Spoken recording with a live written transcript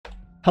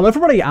Hello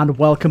everybody and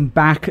welcome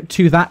back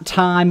to That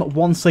Time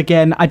once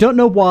again. I don't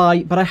know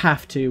why, but I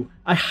have to.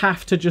 I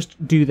have to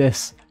just do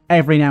this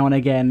every now and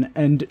again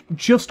and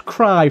just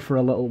cry for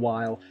a little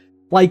while.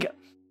 Like,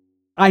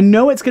 I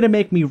know it's going to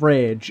make me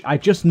rage. I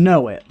just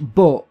know it,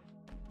 but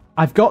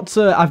I've got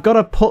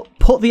to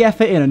put the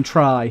effort in and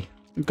try.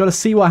 I've got to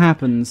see what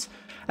happens.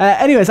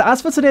 Anyways,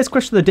 as for today's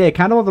question of the day,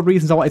 kind of one of the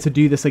reasons I wanted to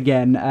do this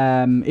again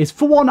is,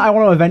 for one, I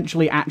want to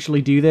eventually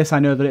actually do this. I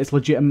know that it's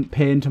legitimate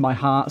pain to my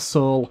heart,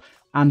 soul,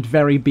 and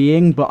very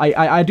being, but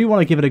I do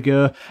want to give it a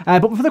go.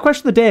 But for the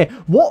question of the day,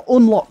 what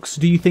unlocks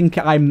do you think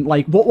I'm,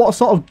 like, what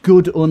sort of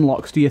good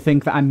unlocks do you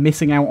think that I'm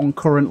missing out on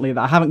currently that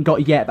I haven't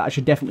got yet that I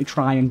should definitely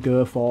try and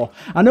go for?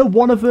 I know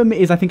one of them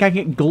is I think I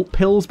can get gulp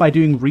pills by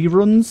doing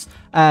reruns,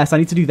 so I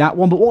need to do that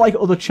one, but what, like,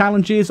 other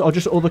challenges or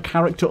just other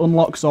character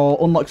unlocks or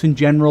unlocks in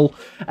general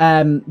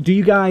do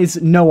you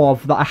guys know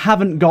of that I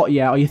haven't got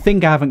yet, or you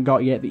think I haven't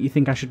got yet, that you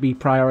think I should be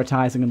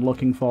prioritizing and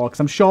looking for? Because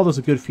I'm sure there's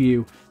a good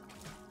few.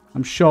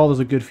 I'm sure there's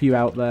a good few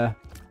out there.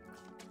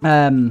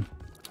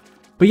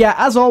 But yeah,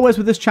 as always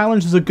with this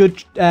challenge, there's a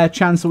good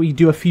chance that we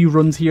do a few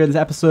runs here in this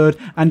episode,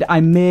 and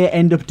I may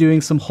end up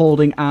doing some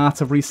holding R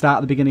to restart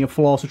at the beginning of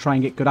floors to try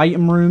and get good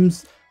item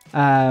rooms.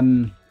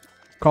 Of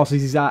course,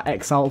 these are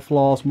exiled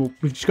floors, and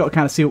we've just got to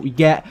kind of see what we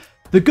get.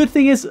 The good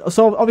thing is,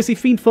 so obviously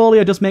Fiend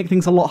Folio does make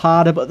things a lot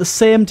harder, but at the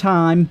same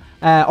time,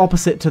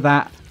 opposite to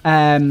that,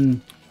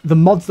 the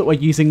mods that we're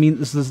using mean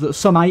there's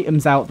some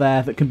items out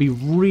there that can be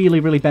really,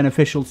 really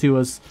beneficial to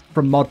us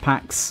from mod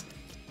packs.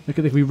 They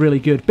could be really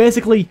good.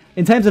 Basically,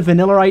 in terms of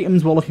vanilla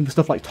items, we're looking for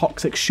stuff like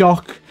Toxic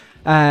Shock.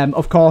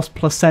 Of course,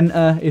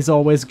 Placenta is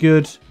always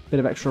good. Bit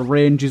of extra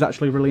range is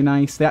actually really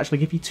nice. They actually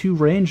give you 2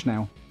 range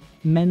now.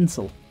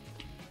 Mental.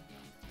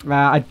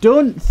 I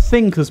don't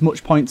think there's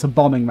much point to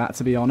bombing that,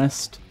 to be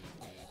honest.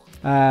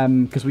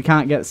 Because we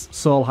can't get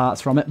soul hearts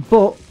from it.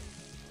 But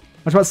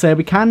I was about to say,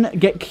 we can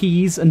get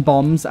keys and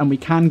bombs, and we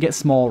can get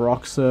small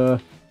rocks, so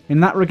in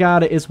that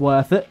regard, it is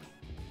worth it.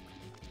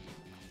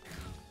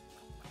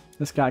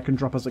 This guy can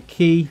drop us a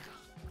key.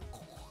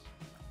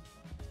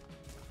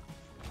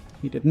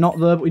 He did not,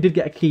 though, but we did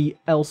get a key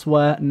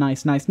elsewhere.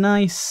 Nice, nice,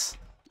 nice.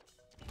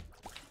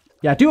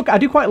 Yeah, I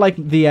do quite like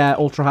the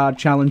ultra hard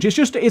challenge.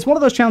 It's one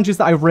of those challenges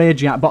that I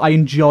rage at, but I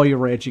enjoy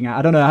raging at.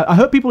 I don't know, I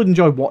hope people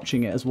enjoy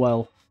watching it as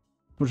well,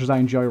 as much as I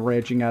enjoy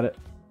raging at it.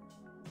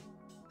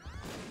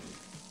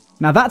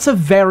 Now, that's a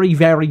very,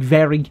 very,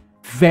 very,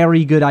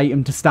 very good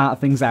item to start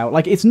things out.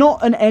 Like, it's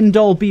not an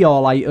end-all,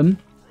 be-all item,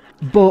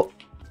 but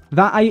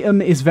that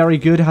item is very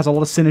good, it has a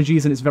lot of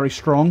synergies, and it's very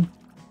strong.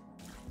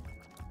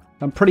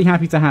 I'm pretty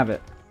happy to have it.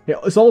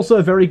 It's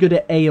also very good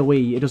at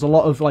AoE. It does a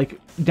lot of,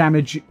 like,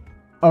 damage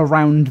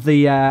around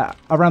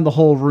the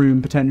whole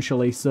room,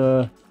 potentially,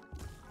 so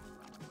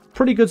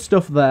pretty good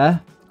stuff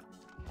there.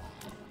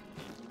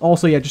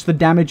 Also, yeah, just the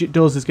damage it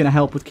does is going to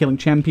help with killing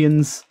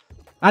champions.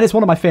 And it's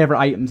one of my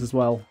favourite items as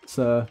well,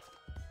 so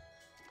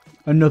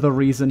another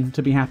reason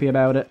to be happy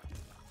about it.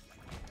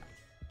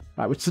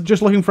 Right, we're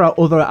just looking for our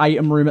other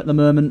item room at the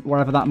moment,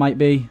 wherever that might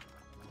be.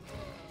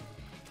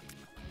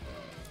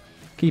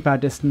 Keep our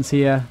distance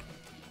here.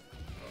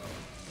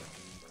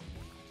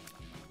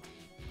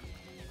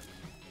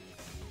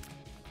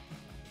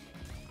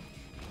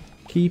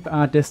 Keep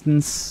our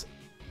distance.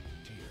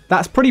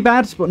 That's pretty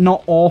bad, but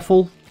not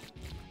awful.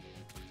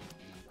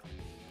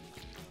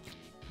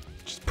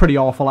 Pretty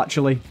awful,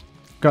 actually.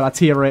 God, our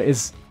tier rate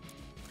is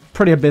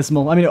pretty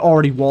abysmal. I mean, it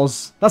already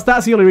was. That's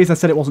the only reason I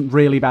said it wasn't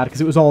really bad,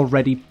 because it was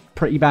already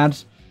pretty bad.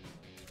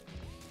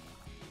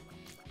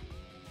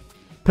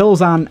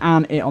 Pills aren't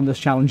it on this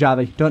challenge, are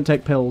they? Don't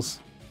take pills.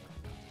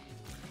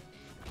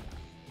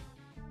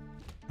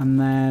 And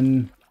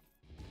then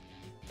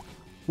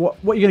what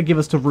are you going to give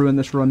us to ruin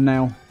this run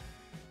now?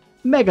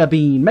 Mega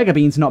Bean. Mega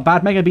Bean's not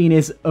bad. Mega Bean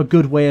is a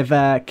good way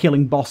of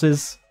killing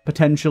bosses.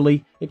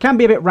 Potentially. It can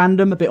be a bit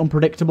random, a bit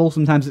unpredictable.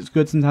 Sometimes it's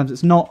good, sometimes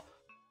it's not.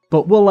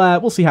 But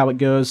we'll see how it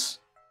goes.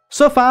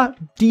 So far,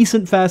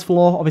 decent first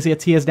floor. Obviously, a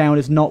tears down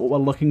is not what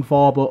we're looking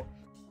for, but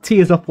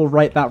tears up will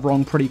right that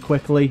wrong pretty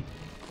quickly.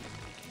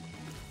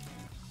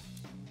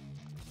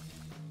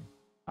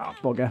 Oh,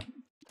 bugger.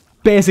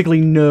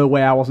 Basically, no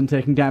way I wasn't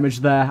taking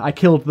damage there. I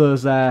killed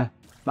that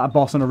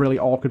boss in a really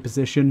awkward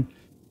position.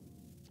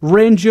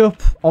 Range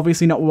up,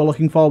 obviously not what we're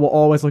looking for. We're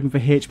always looking for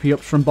HP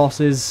ups from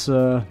bosses,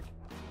 so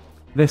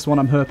this one,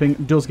 I'm hoping,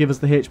 does give us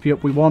the HP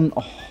up we want.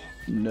 Oh,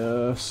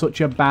 no.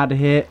 Such a bad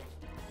hit.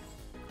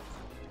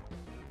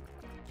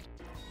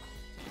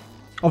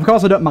 Of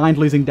course, I don't mind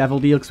losing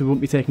Devil Deal, because we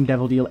wouldn't be taking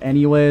Devil Deal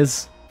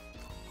anyways.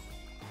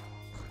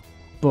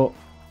 But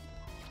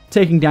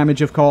taking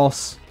damage, of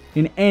course,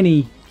 in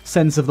any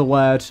sense of the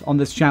word on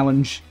this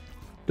challenge,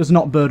 does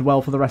not bode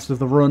well for the rest of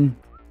the run.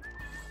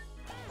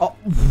 Oh,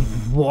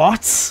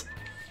 what?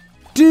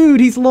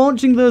 Dude, he's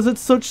launching those at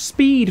such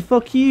speed.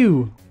 Fuck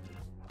you.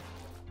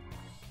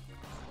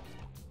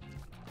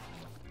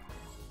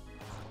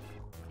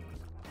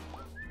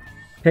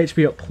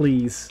 HP up,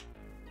 please.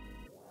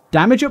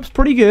 Damage up's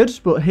pretty good,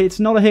 but it's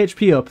not a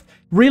HP up.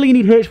 Really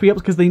need HP ups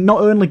because they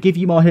not only give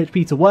you more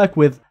HP to work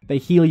with, they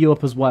heal you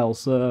up as well,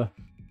 so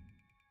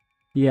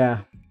Yeah.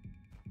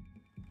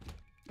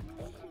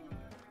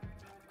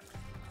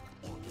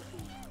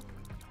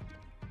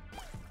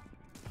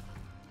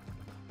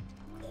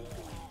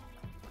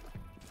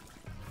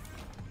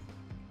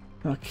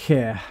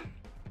 Okay.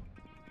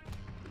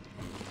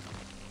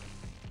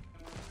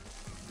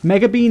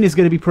 Mega Bean is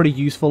going to be pretty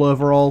useful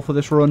overall for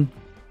this run.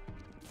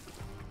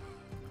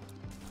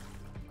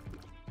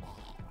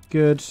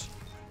 Good.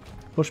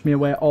 Push me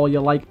away all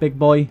you like, big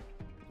boy.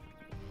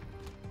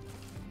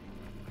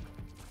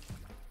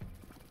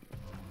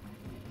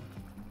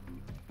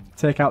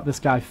 Take out this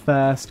guy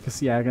first,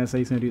 because, yeah, I'm going to say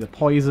he's going to do the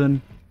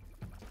poison.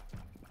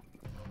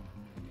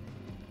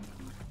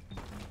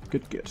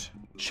 Good, good.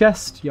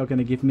 Chest, you're going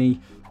to give me...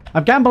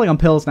 I'm gambling on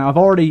pills now. I've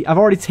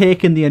already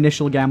taken the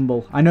initial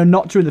gamble. I know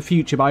not to in the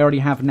future, but I already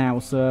have now,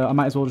 so I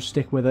might as well just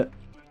stick with it.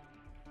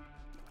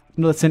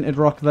 Another tinted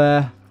rock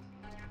there.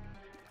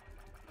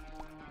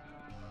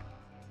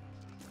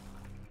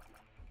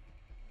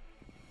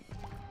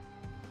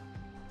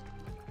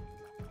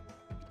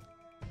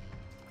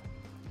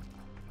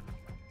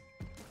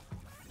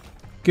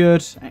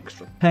 Good.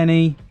 Extra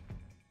penny.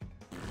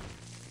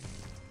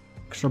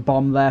 Extra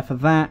bomb there for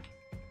that.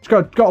 Just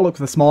got to look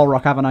for the small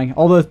rock, haven't I?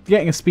 Although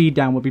getting a speed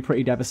down would be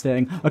pretty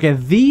devastating. Okay,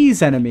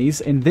 these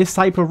enemies in this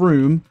type of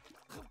room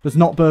does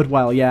not bode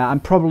well. Yeah, I'm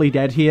probably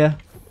dead here.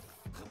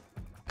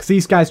 Because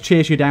these guys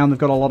chase you down. They've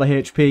got a lot of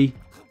HP.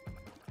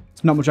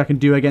 There's not much I can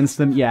do against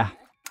them. Yeah.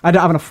 I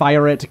don't have enough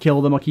fire rate to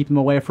kill them or keep them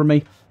away from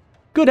me.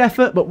 Good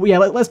effort, but yeah,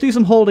 let's do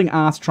some holding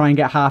R to try and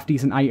get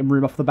half-decent item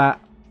room off the bat.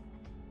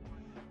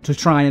 To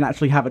try and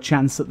actually have a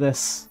chance at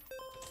this.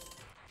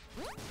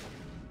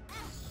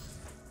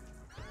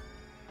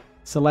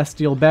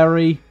 Celestial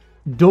Berry.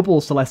 Double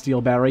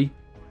Celestial Berry.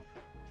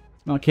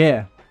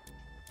 Okay.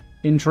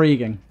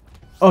 Intriguing.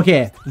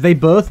 Okay, they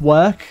both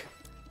work.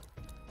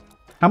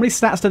 How many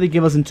stats do they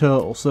give us in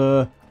total?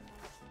 So,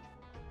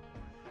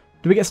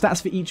 do we get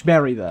stats for each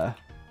berry there?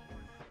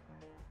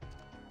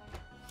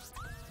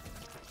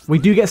 We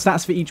do get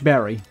stats for each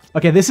berry.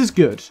 Okay, this is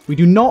good. We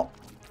do not...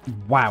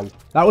 Wow.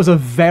 That was a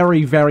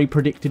very, very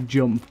predicted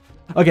jump.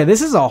 Okay,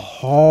 this is a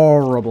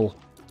horrible,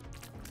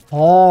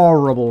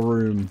 horrible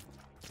room.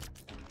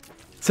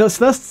 So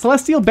the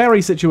Celestial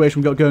Berry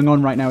situation we've got going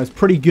on right now is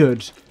pretty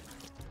good.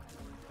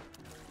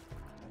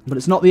 But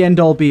it's not the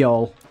end-all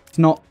be-all. It's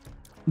not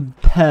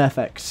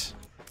perfect.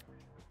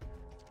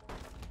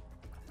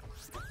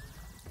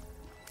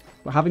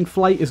 But having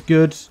flight is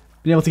good.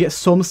 Being able to get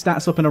some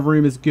stats up in a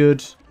room is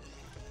good.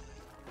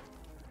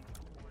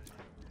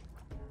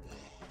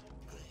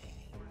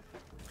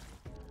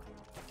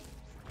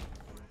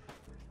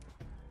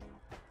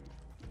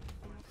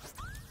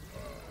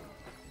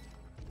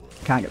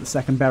 Can't get the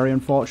second berry,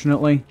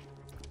 unfortunately.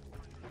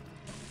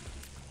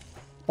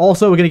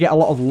 Also, we're going to get a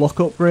lot of luck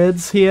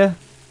upgrades here.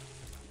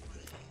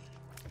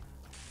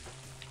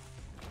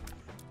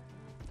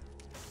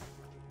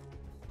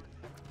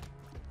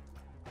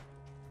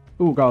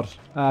 Oh god,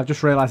 I've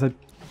just realised I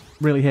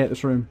really hate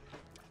this room.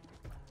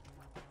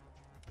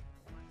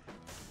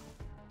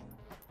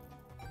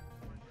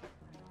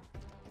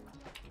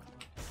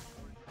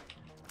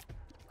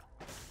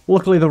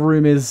 Luckily the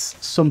room is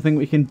something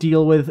we can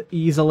deal with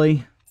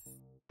easily.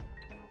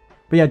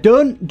 But yeah,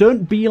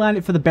 don't beeline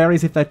it for the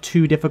berries if they're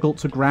too difficult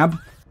to grab.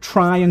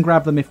 Try and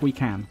grab them if we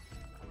can.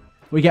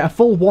 We get a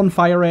full 1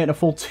 fire rate and a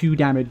full 2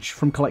 damage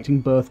from collecting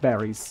both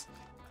berries.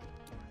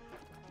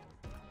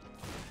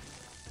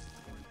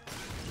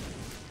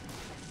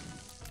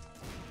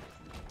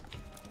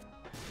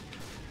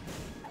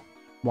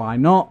 Why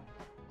not?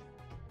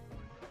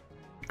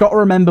 Got to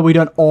remember we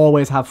don't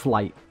always have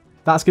flight.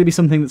 That's going to be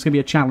something that's going to be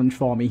a challenge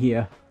for me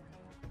here.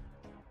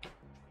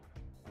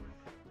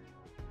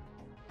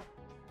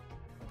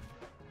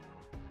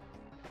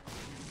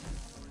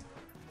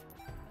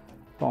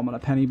 Bomb and a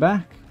penny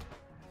back.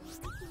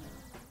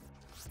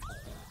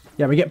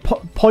 Yeah, we get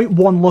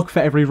 0.1 luck for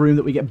every room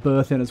that we get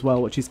birth in as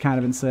well, which is kind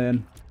of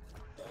insane.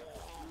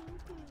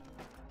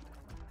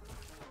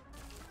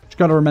 Just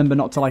got to remember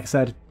not to, like I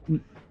said,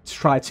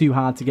 try too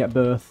hard to get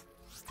birth.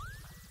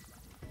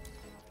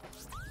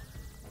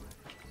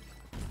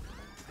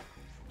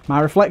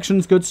 My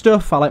reflection's good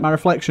stuff. I like my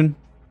reflection.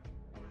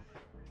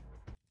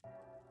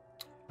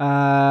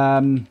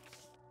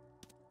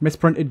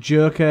 Misprinted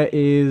Joker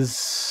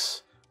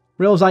is...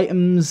 Reels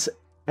items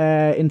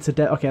into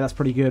debt. Okay, that's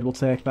pretty good. We'll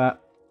take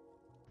that.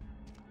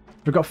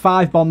 We've got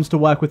 5 bombs to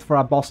work with for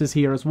our bosses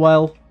here as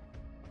well.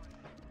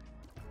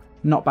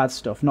 Not bad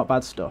stuff. Not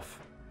bad stuff.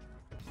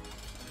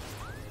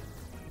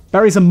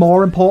 Berries are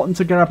more important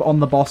to grab on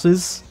the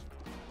bosses.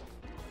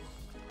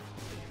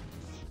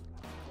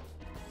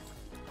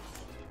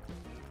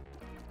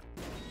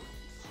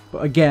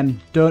 But again,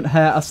 don't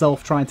hurt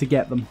ourselves trying to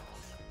get them.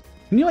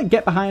 Can you, like,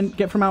 get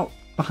from out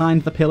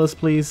behind the pillars,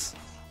 please?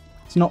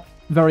 It's not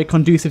very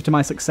conducive to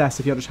my success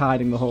if you're just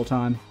hiding the whole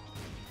time.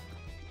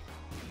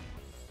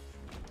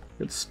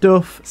 Good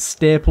stuff.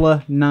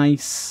 Stapler.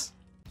 Nice.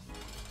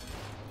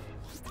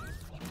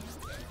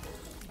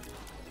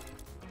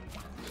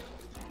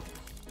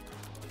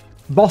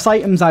 Boss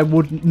items I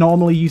would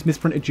normally use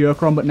Misprinted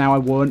Joker on, but now I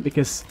won't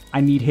because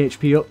I need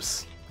HP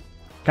ups.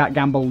 Can't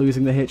gamble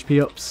losing the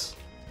HP ups.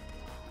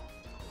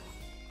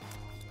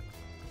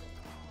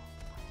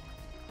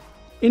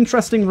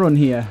 Interesting run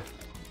here.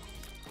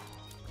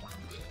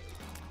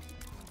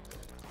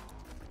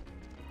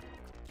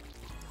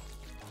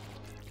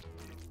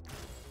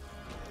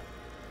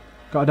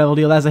 Got a Devil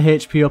Deal. There's a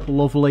HP up.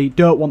 Lovely.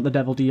 Don't want the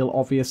Devil Deal,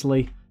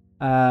 obviously.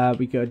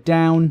 We go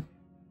down.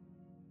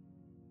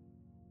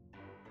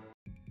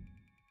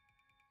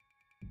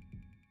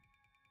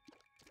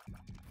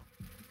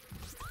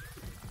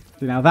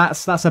 So now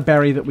that's a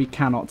berry that we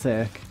cannot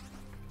take.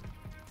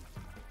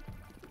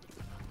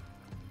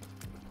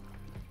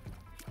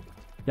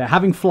 Yeah,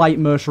 having flight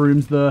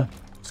mushrooms though,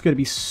 it's going to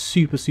be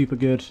super, super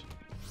good.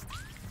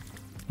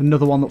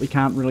 Another one that we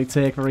can't really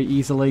take very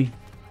easily.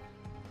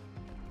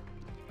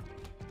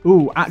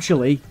 Ooh,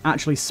 actually,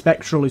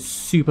 Spectral is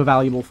super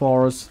valuable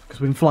for us because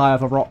we can fly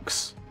over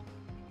rocks.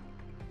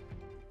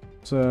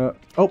 So,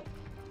 oh,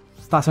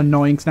 that's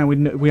annoying because now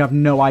we have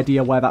no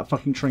idea where that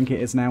fucking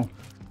trinket is now.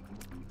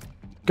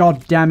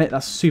 God damn it,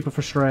 that's super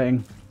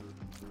frustrating.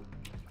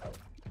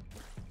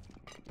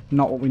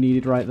 Not what we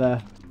needed right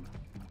there.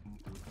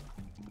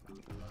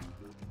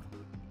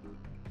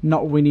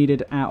 Not what we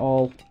needed at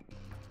all.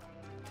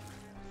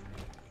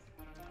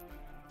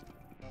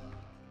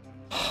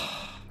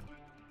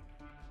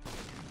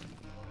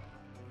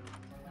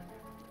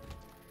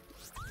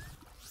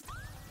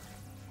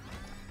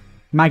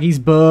 Maggie's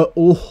bow.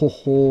 Oh, ho,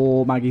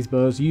 ho. Maggie's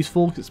bow is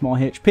useful because it's more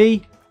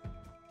HP.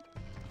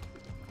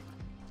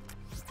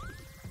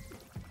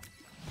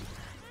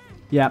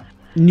 Yeah,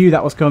 knew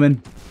that was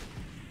coming.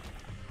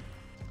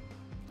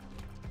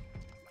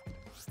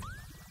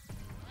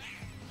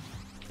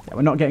 Yeah,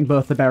 we're not getting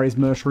both the berries,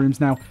 mushrooms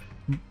now.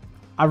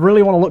 I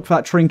really want to look for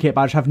that trinket,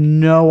 but I just have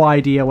no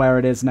idea where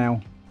it is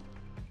now.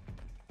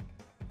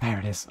 There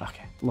it is.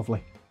 Okay,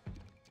 lovely.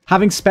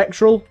 Having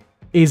Spectral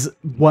is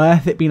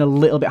worth it being a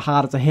little bit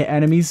harder to hit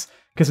enemies,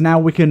 because now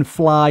we can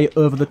fly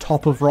over the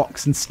top of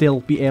rocks and still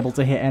be able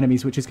to hit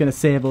enemies, which is going to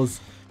save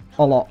us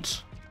a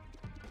lot.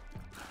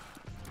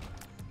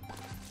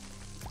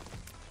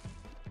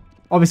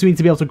 Obviously, we need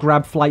to be able to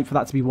grab flight for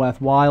that to be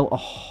worthwhile.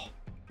 Oh,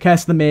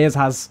 Curse of the Maze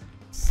has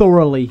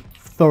thoroughly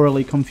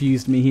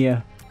confused me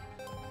here.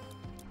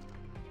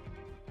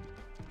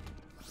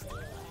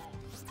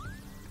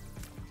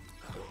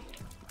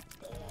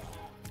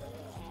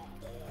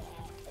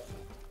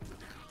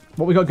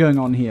 What we got going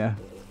on here?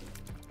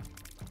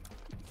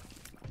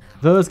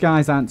 Those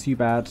guys aren't too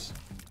bad.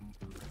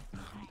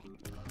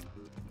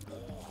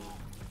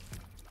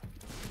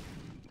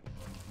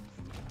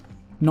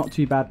 Not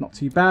too bad, not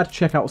too bad.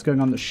 Check out what's going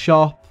on in the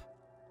shop.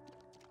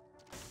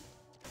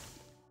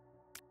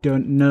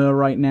 Don't know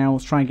right now.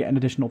 Let's try and get an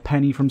additional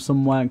penny from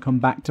somewhere and come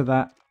back to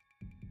that.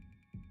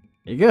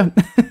 There you go.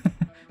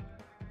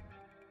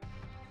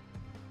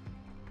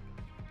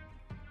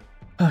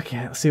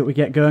 Okay, let's see what we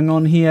get going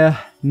on here.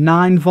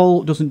 9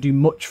 volt doesn't do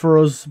much for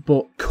us,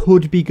 but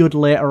could be good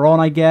later on,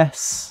 I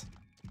guess.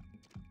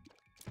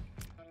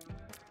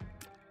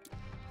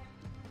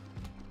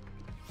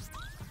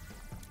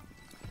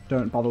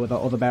 Don't bother with that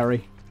other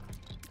berry.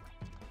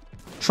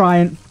 Try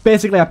and...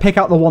 Basically, I pick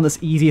out the one that's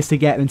easiest to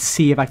get and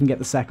see if I can get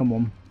the second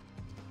one.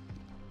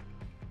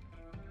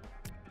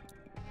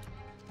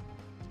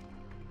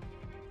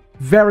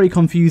 Very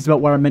confused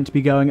about where I'm meant to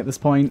be going at this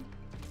point.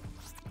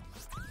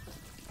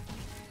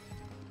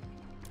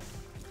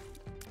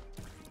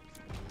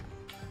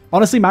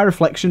 Honestly, my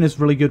reflection is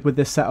really good with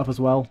this setup as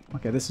well.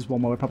 Okay, this is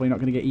one where we're probably not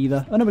going to get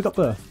either. Oh no, we got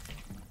both.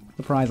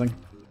 Surprising.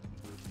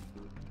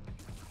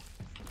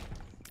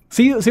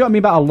 See what I mean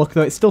about our luck,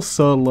 though? It's still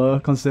so low,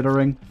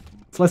 considering.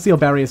 Celestial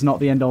Berry is not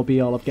the end-all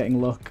be-all of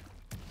getting luck.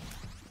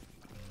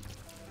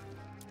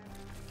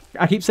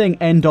 I keep saying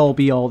end-all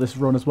be-all this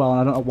run as well,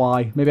 and I don't know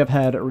why. Maybe I've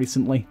heard it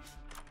recently.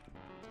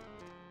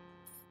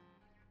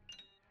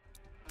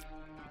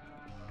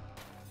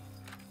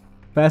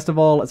 First of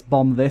all, let's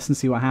bomb this and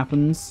see what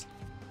happens.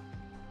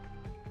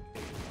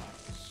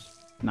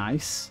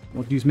 Nice.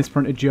 We'll use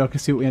Misprinted Joker,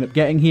 see what we end up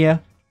getting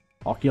here.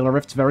 Ocular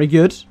Rift's very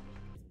good.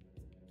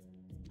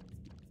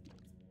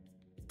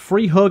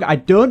 Free hug. I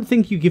don't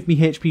think you give me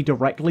HP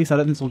directly, so I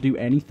don't think this will do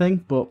anything,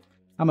 but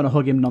I'm going to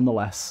hug him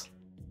nonetheless.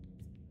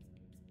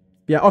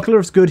 Yeah, Ocular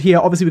Rift's good here.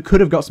 Obviously, we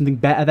could have got something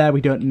better there.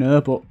 We don't know,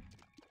 but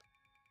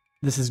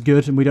this is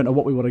good, and we don't know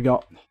what we would have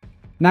got.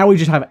 Now we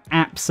just have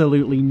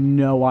absolutely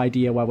no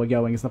idea where we're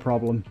going is the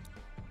problem.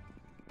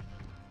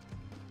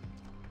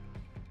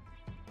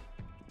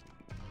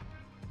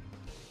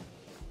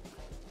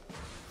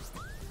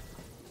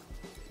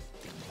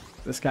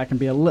 This guy can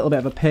be a little bit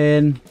of a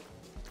pain.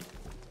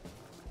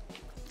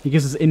 He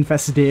gives us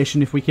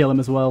infestation if we kill him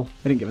as well.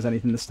 They didn't give us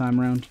anything this time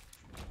around.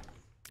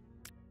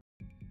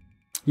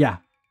 Yeah.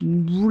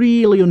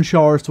 Really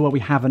unsure as to where we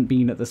haven't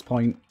been at this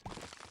point.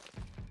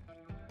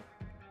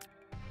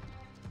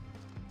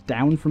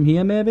 Down from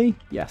here, maybe?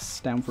 Yes,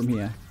 down from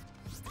here.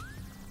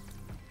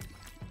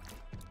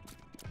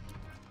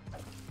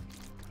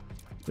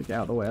 So get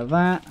out of the way of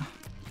that.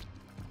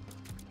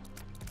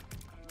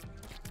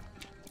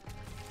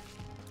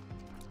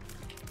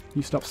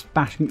 You stop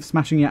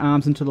smashing your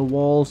arms into the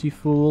walls, you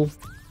fool.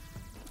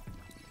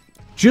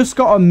 Just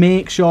got to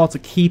make sure to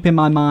keep in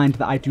my mind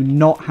that I do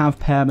not have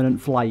permanent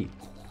flight.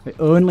 I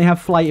only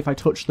have flight if I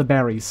touch the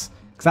berries.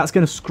 Because that's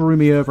going to screw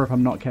me over if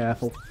I'm not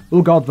careful.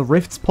 Oh god, the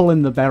rifts pull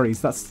in the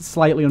berries. That's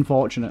slightly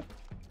unfortunate.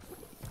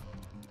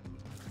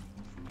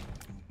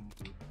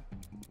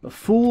 The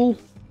fool.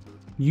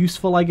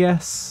 Useful, I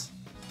guess.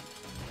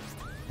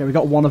 Okay, we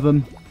got one of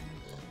them.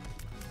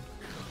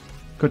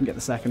 Couldn't get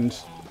the second.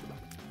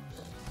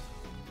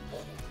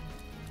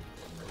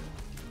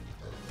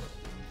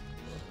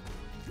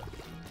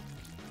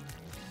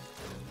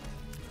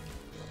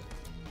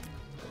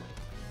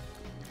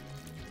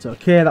 It's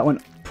okay, that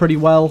went pretty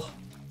well.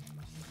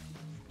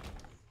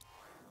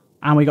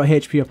 And we got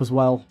HP up as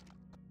well.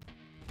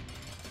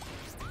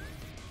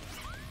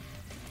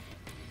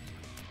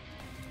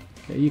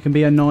 Okay, you can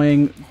be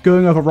annoying.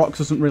 Going over rocks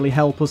doesn't really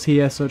help us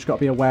here, so just got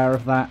to be aware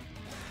of that.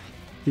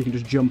 You can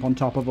just jump on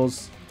top of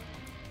us.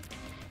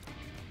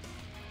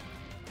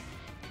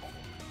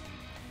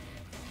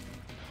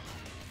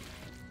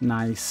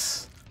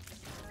 Nice.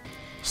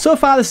 So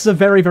far, this is a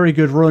very, very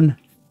good run.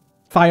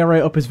 Fire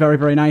rate up is very,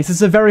 very nice.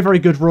 It's a very, very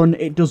good run.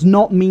 It does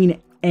not mean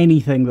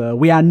anything, though.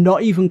 We are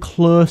not even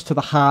close to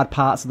the hard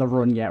parts of the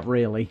run yet,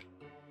 really.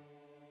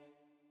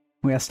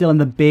 We are still in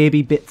the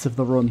baby bits of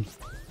the run.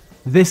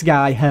 This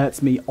guy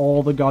hurts me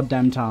all the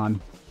goddamn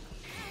time.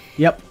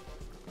 Yep.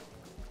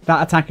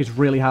 That attack is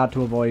really hard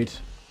to avoid.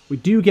 We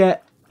do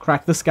get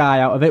Crack the Sky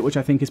out of it, which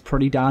I think is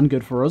pretty darn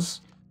good for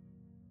us.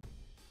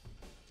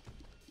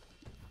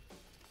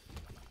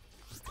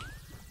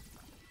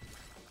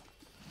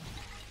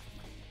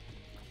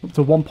 Up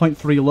to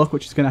 1.3 luck,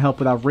 which is going to help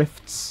with our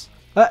rifts.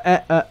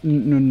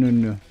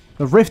 No.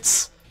 The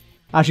rifts,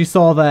 as you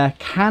saw there,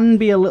 can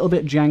be a little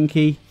bit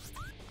janky.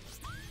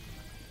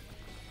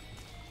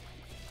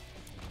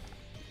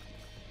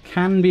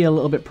 Can be a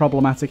little bit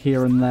problematic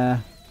here and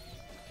there.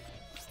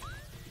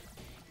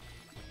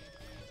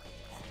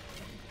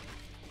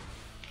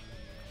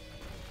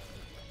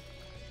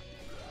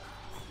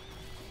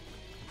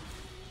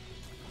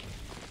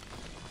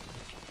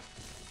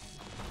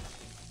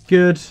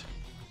 Good.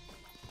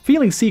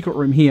 Feeling secret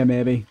room here,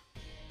 maybe.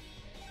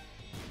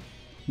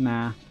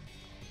 Nah.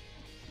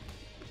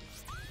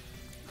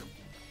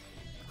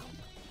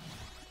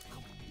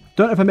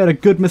 Don't know if I made a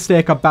good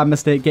mistake or bad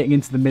mistake getting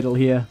into the middle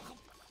here.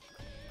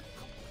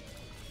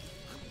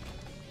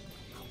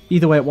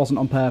 Either way, it wasn't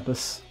on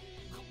purpose.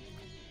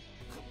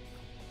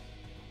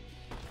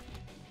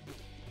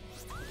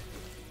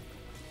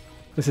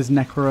 This is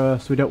Necro,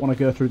 so we don't want to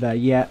go through there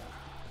yet.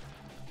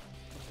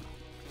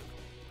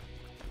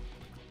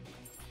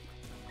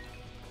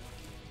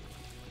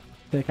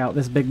 Take out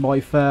this big boy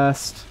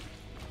first.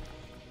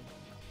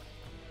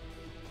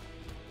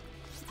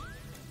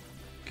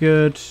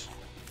 Good.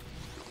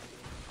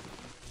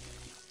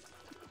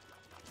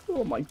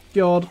 Oh my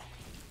god.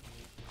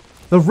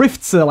 The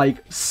rifts are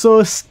like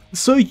so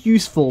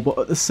useful, but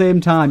at the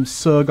same time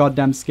so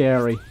goddamn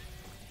scary.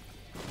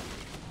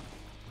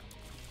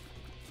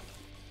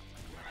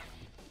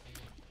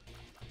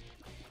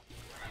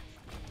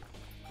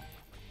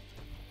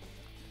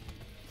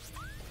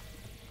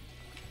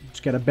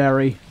 Just get a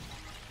berry.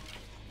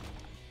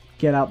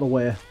 Get out the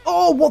way.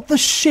 Oh, what the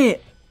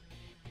shit!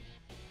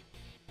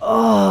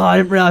 Oh, I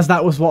didn't realise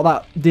that was what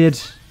that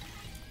did.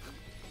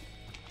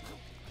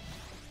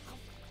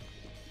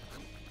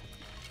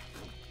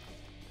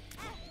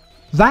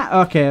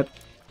 Okay.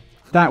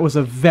 That was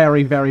a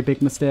very, very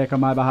big mistake on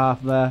my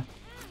behalf there.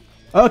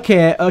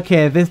 Okay,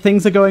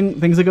 things are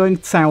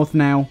going south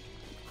now.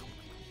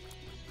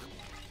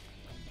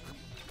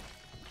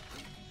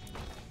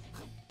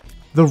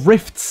 The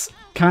rifts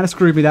kind of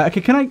screwed me there.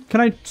 Okay, can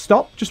I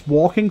stop just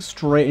walking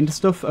straight into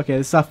stuff? Okay,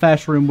 this is our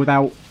first room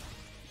without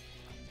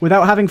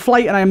having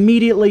flight, and I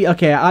immediately...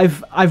 Okay,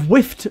 I've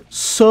whiffed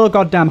so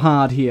goddamn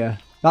hard here.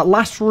 That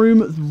last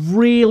room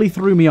really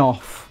threw me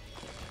off.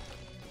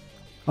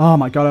 Oh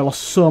my god, I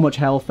lost so much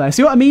health there.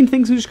 See what I mean?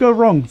 Things can just go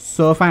wrong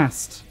so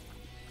fast.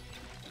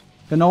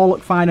 Can all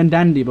look fine and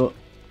dandy, but...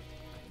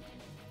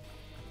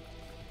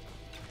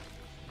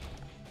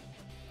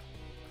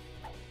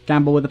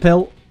 Gamble with the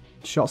pill.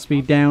 Shot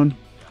speed down.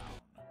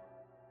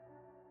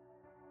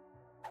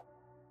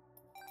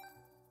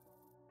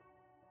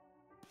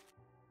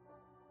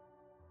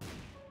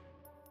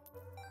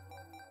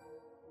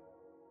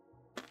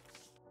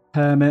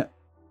 Hermit.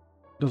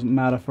 Doesn't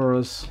matter for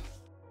us.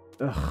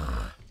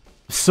 Ugh.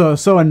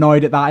 So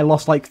annoyed at that. I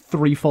lost like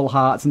 3 full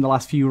hearts in the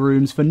last few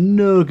rooms for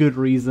no good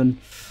reason.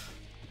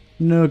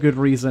 No good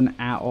reason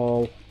at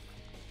all.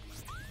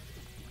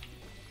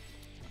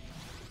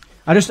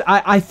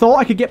 I thought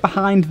I could get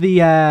behind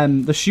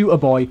the shooter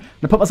boy, and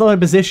I put myself in a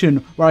position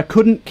where I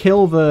couldn't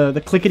kill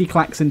the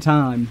clickety-clacks in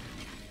time.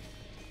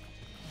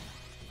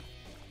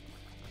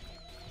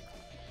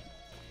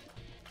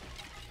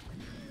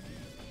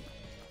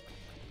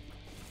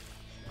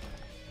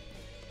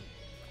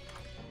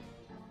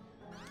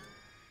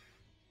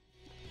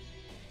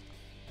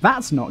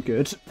 That's not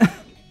good.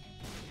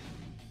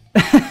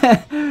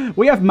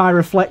 We have my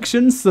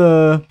reflection,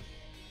 so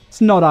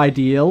it's not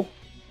ideal.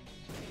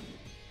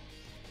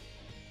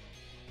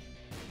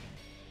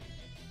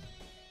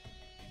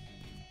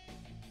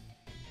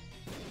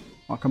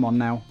 Oh, come on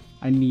now.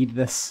 I need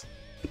this.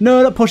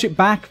 No, don't push it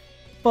back.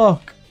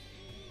 Fuck.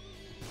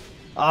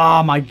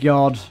 Oh my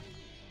god.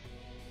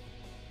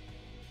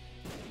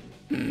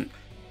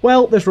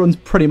 Well, this run's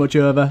pretty much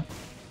over.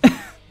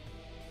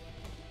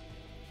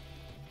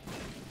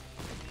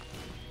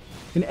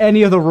 In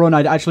any other run,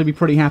 I'd actually be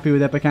pretty happy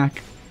with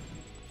Ipecac.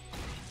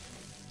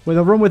 With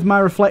a run with my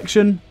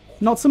reflection,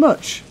 not so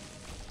much.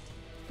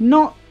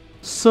 Not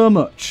so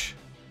much.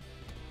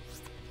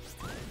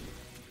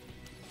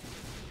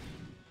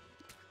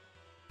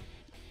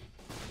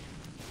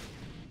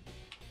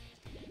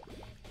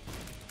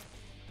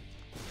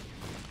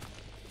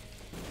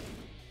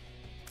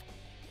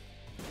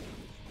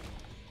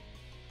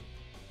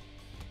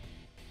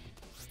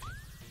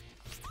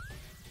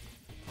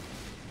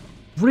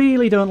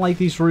 Really don't like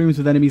these rooms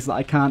with enemies that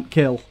I can't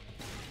kill.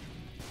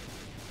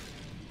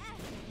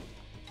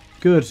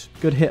 Good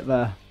hit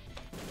there.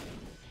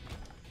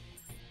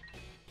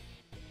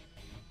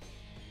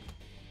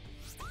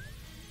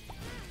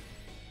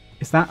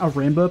 Is that a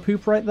rainbow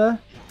poop right there?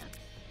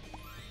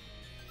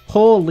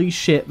 Holy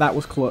shit, that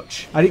was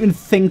clutch. I didn't even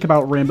think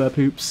about rainbow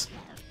poops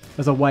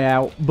as a way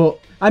out, but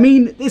I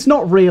mean, it's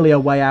not really a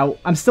way out.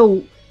 I'm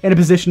still in a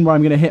position where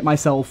I'm going to hit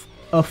myself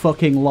a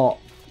fucking lot.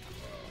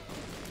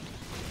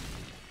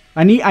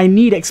 I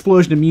need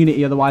explosion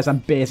immunity, otherwise I'm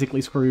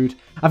basically screwed.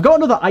 I've got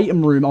another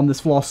item room on this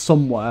floor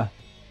somewhere.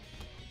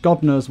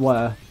 God knows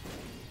where.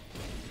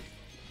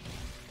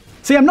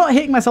 See, I'm not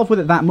hitting myself with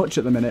it that much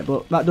at the minute,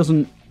 but that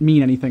doesn't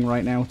mean anything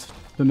right now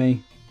for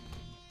me.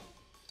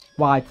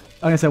 Why? I'm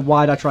gonna say,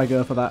 why'd I try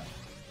go for that?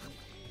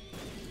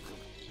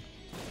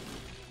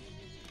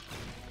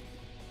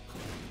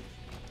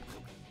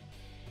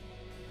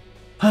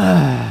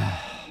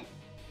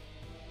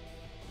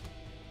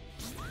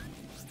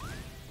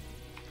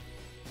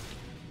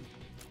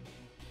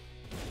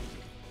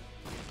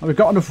 We've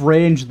got enough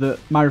range that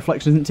my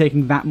reflection isn't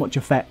taking that much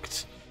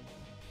effect.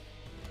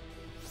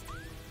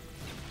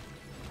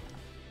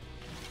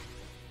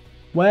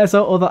 Where's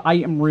our other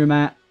item room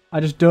at? I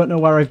just don't know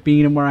where I've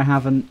been and where I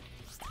haven't.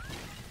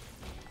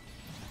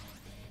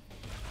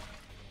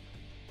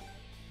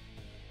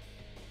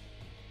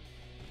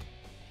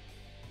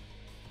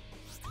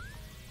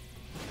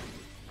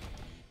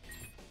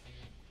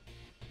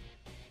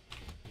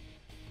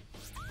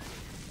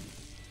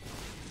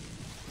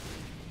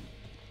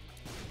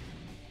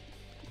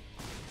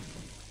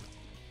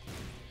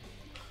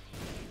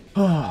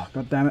 Oh,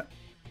 god damn it.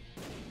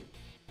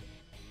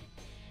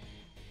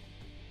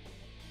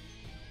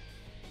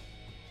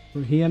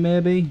 Through here,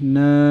 maybe?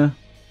 No.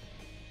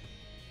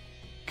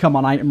 Come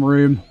on, item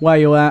room. Where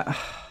you at?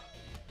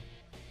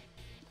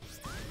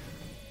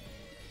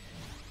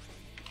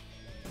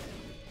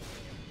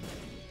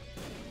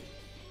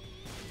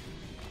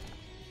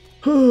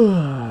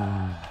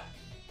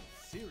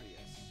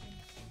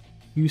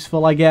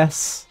 Useful, I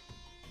guess.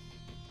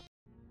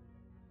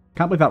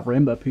 Can't believe that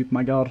rainbow poop,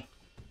 my god.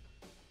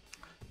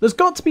 There's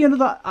got to be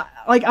another...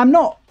 Like, I'm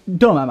not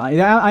dumb, am I?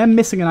 I am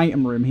missing an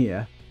item room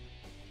here.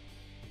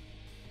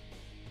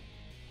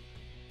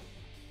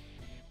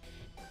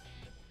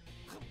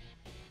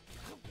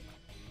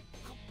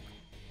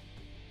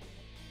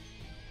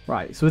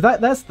 Right, so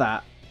that's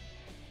that.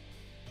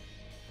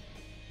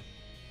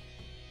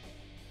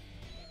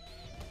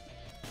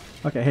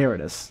 Okay, here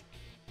it is.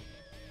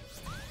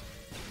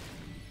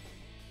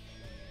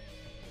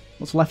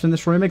 What's left in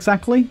this room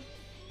exactly?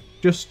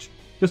 Just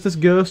this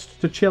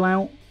ghost to chill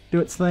out, do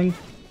its thing.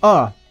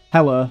 Oh,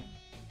 hello.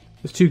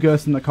 There's two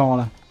ghosts in the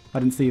corner. I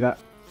didn't see that.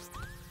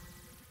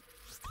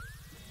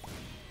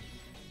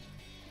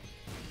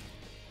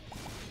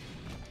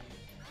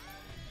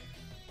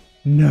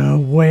 No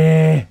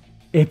way!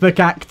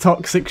 Ipecac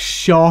Toxic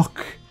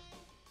Shock.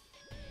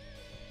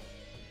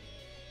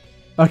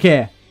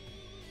 Okay.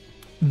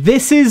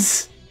 This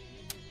is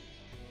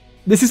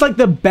like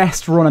the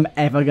best run I'm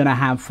ever gonna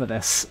have for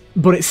this.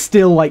 But it's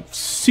still like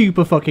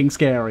super fucking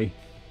scary.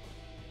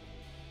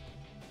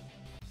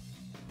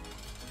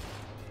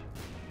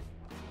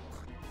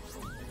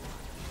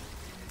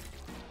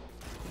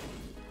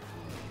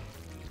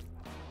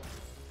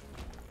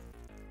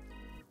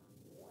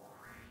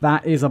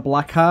 That is a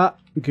black heart.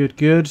 Good,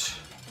 good.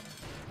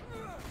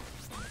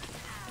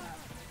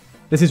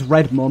 This is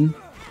Red Mum.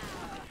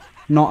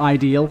 Not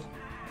ideal.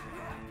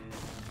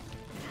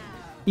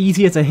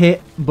 Easier to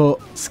hit, but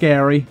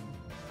scary.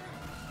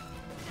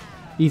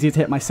 Easier to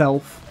hit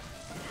myself.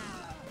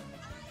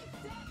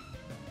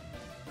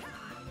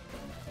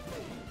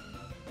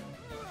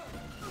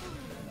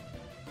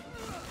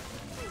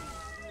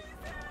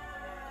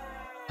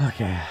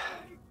 Okay.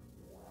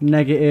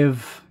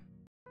 Negative.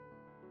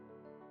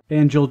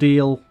 Angel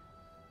deal.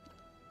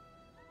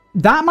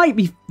 That might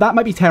be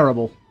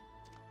terrible.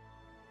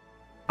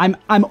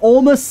 I'm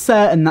almost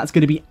certain that's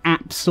going to be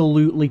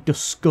absolutely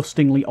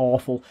disgustingly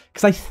awful,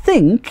 because I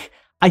think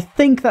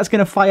that's going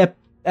to fire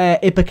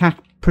Ipecac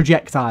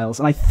projectiles.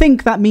 And I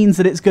think that means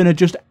that it's going to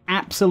just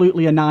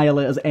absolutely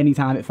annihilate us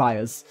anytime it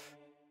fires.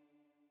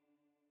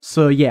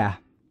 So yeah.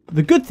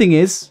 The good thing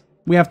is,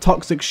 we have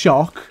Toxic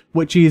Shock,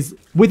 which is,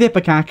 with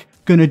Ipecac,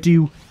 going to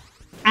do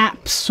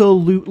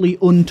absolutely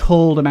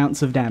untold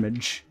amounts of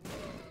damage.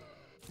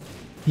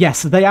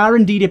 Yes, they are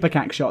indeed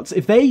Ipecac shots.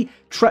 If they,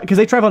 because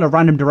they travel in a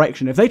random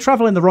direction, if they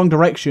travel in the wrong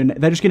direction,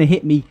 they're just going to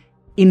hit me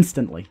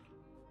instantly.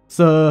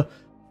 So,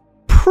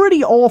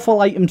 pretty awful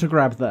item to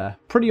grab there.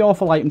 Pretty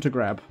awful item to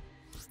grab.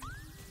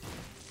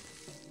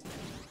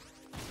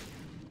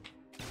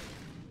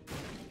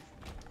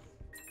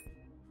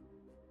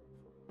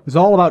 It's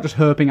all about just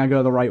hoping I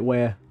go the right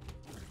way.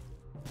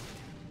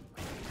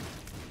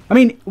 I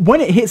mean,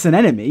 when it hits an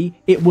enemy,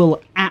 it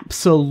will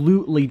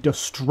absolutely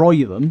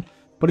destroy them.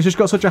 But it's just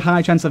got such a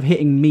high chance of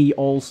hitting me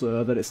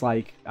also that it's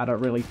like, I don't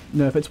really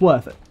know if it's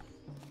worth it.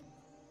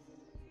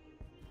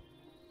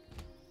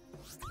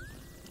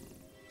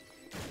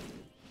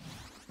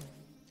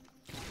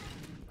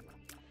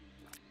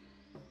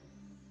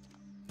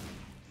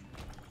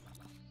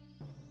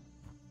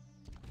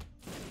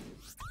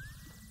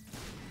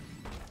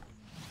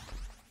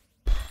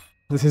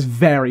 This is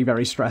very,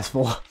 very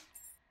stressful.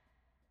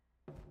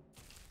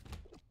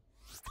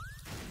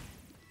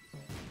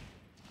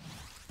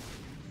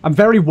 I'm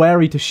very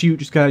wary to shoot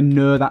just because I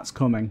know that's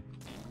coming.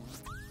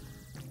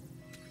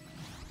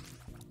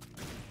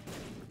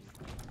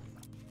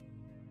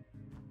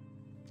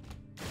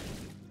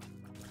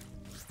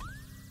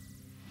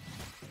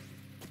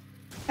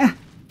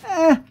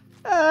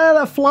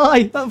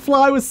 That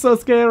fly was so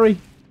scary.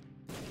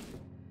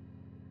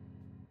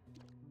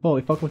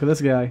 Holy fuck, look at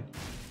this guy.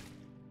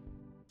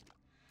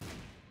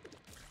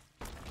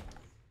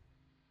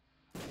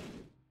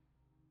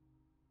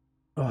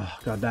 Oh,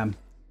 goddamn.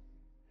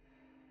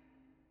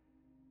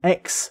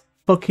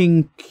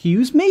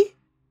 Fucking-cuse me?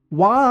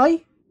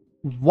 Why?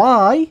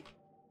 Why?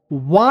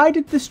 Why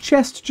did this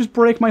chest just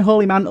break my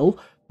holy mantle?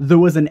 There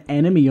was an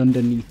enemy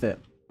underneath it.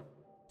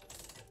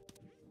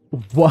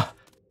 What?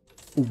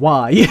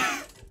 Why?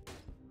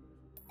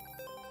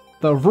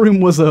 The room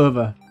was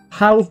over.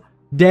 How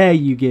dare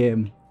you,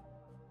 game?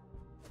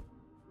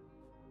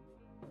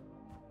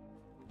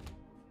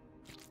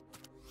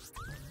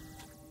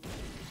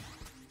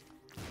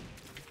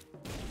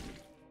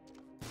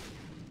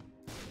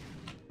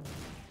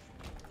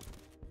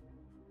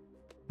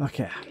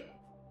 Okay.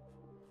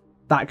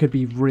 That could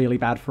be really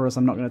bad for us.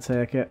 I'm not going to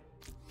take it.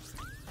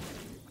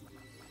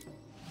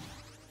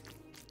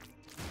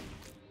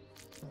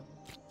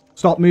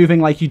 Stop moving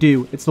like you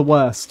do. It's the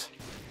worst.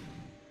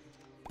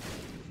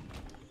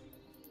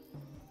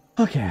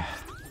 Okay.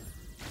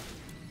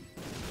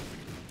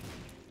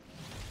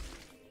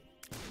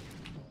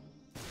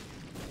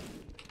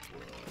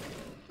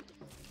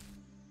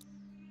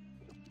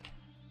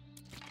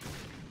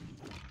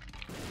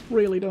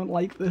 Really don't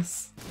like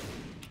this.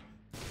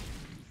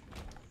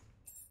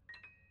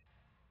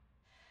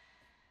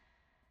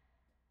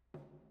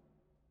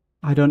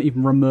 I don't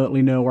even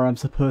remotely know where I'm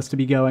supposed to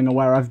be going or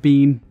where I've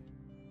been.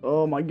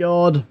 Oh my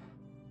god.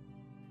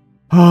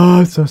 Oh,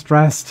 I'm so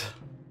stressed.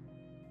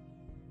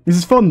 This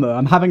is fun though.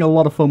 I'm having a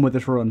lot of fun with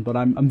this run, but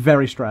I'm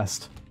very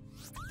stressed.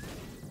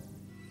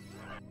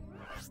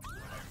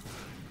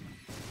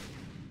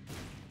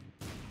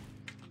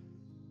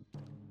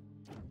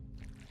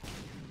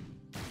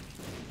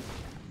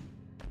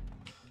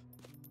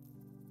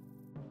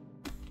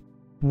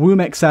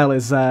 Womb XL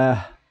is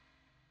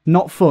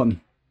not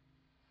fun.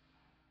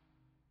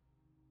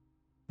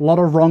 A lot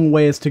of wrong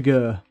ways to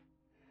go.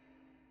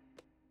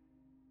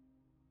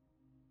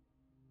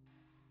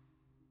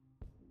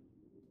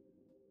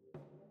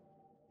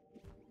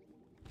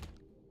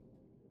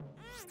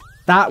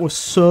 That was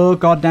so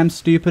goddamn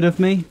stupid of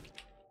me.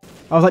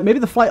 I was like, maybe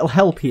the flight will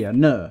help here.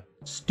 No.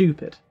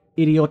 Stupid.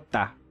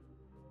 Idiota.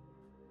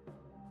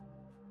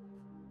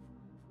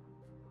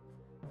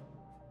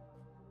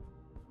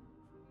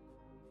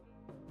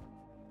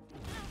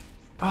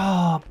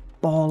 Oh,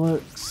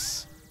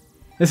 bollocks.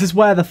 This is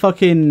where the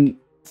fucking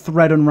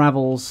thread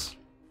unravels.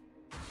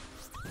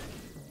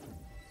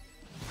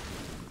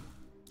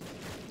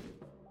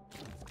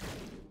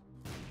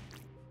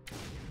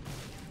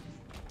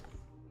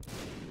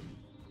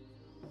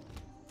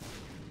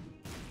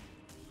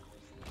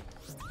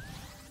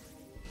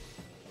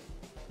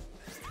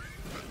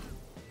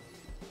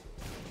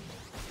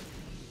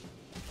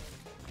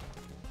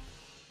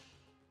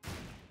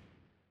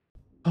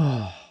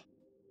 Oh.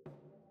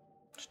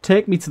 Just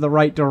take me to the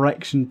right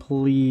direction,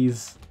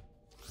 please.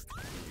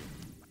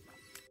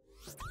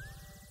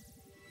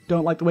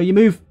 Don't like the way you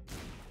move.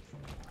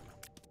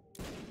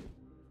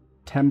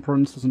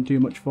 Temperance doesn't do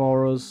much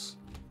for us.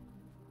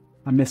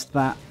 I missed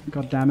that.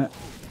 God damn it.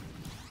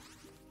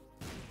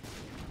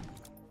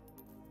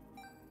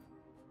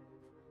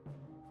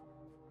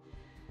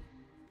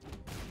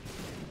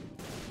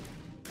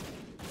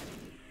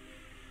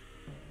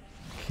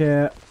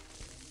 Okay.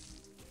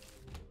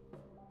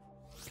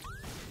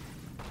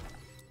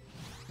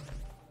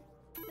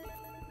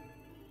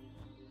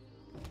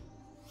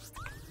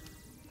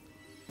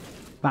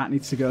 That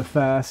needs to go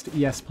first.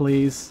 Yes,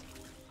 please.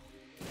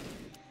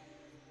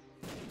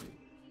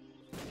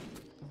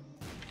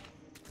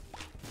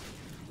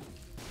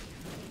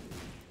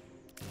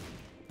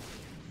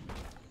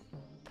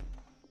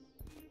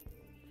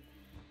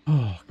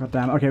 Oh,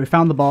 goddamn. Okay, we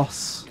found the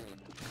boss.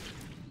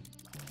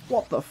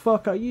 What the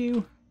fuck are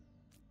you?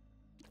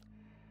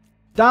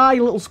 Die,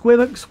 you little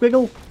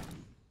squiggle.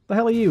 The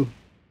hell are you?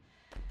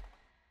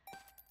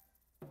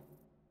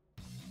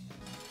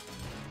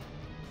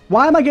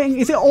 Why am I getting...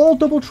 Is it all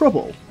double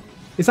trouble?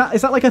 Is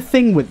that like a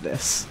thing with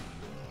this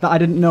that I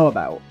didn't know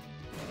about?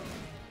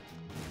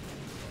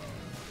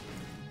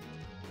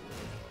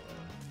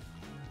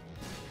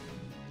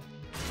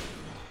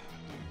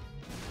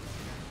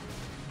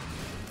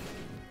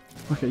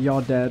 Okay,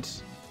 you're dead.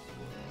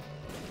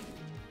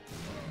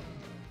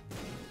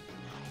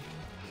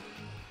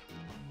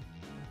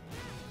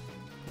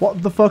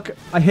 What the fuck?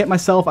 I hit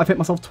myself. I've hit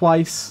myself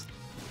twice.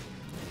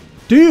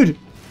 Dude!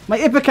 My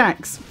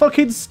ipecax!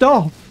 Fucking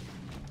stop!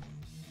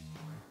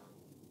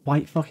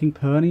 White fucking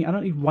pony? I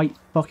don't need white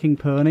fucking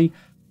pony.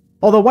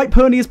 Although white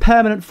pony is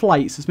permanent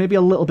flight, so it's maybe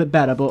a little bit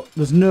better, but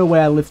there's no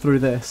way I live through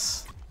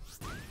this.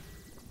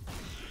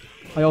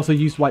 I also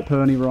used white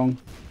pony wrong.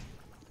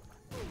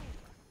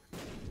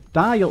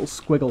 Die, you little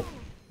squiggle.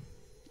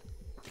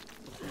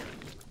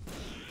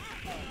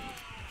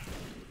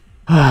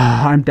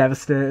 I'm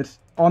devastated.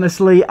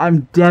 Honestly,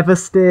 I'm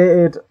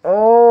devastated.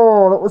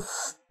 Oh, that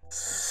was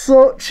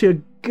such a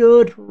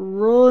good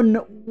run.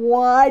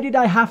 Why did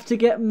I have to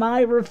get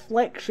my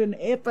reflection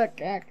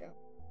ipecac?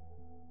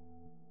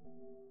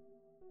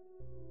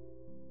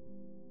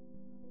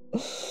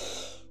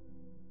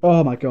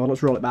 Oh my god,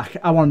 let's roll it back.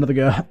 I want another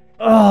go.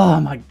 Oh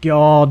my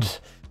god.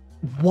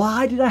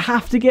 Why did I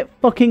have to get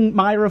fucking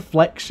my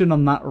reflection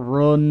on that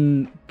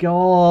run?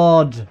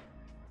 God.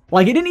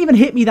 Like, it didn't even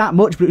hit me that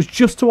much, but it was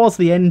just towards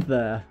the end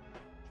there.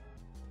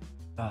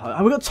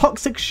 We got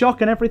toxic shock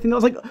and everything. That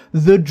was like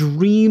the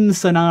dream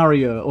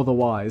scenario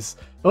otherwise.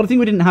 The only thing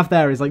we didn't have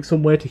there is like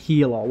somewhere to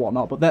heal or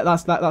whatnot, but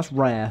that's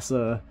rare,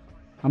 so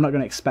I'm not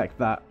going to expect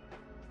that.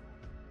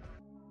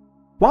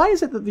 Why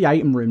is it that the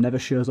item room never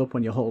shows up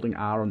when you're holding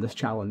R on this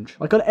challenge?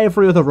 Like on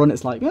every other run,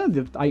 it's like, yeah,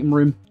 the item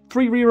room,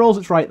 3 rerolls,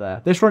 it's right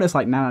there. This run, it's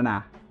like,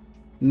 nah.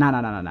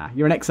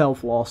 You're an XL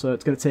floor, so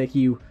it's going to take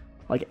you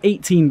like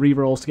 18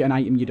 rerolls to get an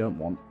item you don't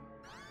want.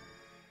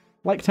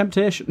 Like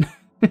temptation.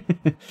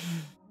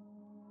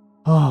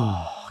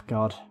 Oh,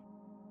 God.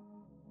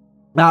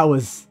 That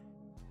was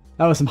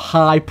some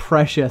high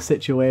pressure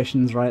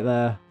situations right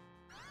there.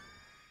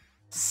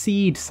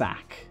 Seed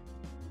sack.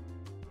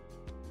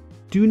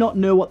 Do not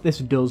know what this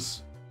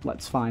does.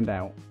 Let's find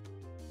out.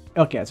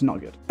 Okay, it's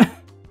not good.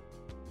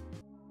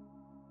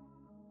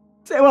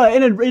 So, well,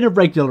 in a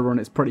regular run,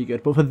 it's pretty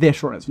good, but for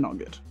this run, it's not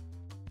good.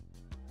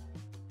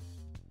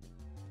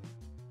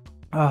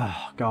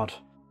 Oh, God.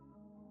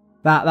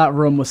 That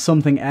run was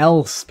something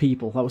else,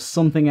 people. That was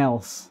something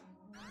else.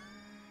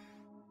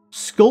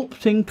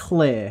 Sculpting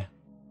clay.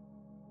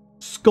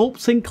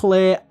 Sculpting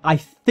clay, I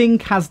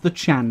think, has the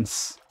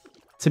chance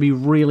to be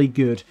really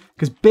good.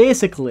 Because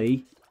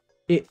basically,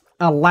 it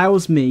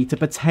allows me to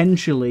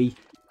potentially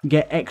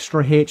get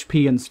extra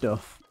HP and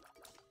stuff.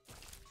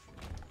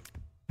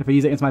 If I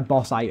use it as my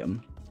boss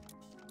item.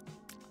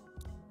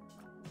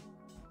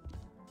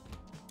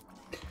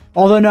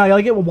 Although no, I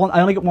only get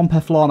one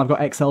per floor and I've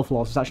got XL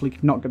floors, so it's actually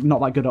not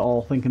that good at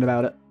all, thinking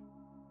about it.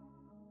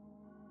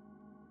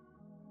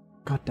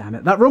 God damn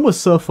it. That run was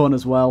so fun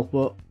as well,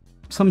 but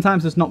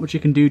sometimes there's not much you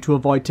can do to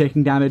avoid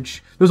taking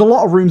damage. There's a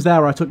lot of rooms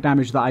there where I took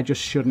damage that I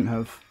just shouldn't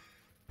have.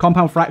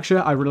 Compound Fracture,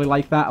 I really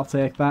like that. I'll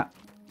take that.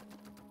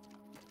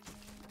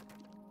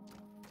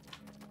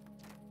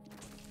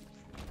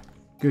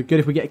 Good, good.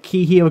 If we get a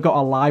key here, we've got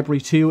a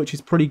library too, which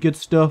is pretty good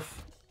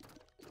stuff.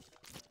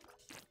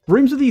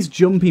 Rooms with these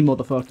jumpy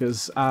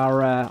motherfuckers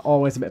are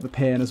always a bit of a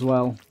pain as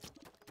well.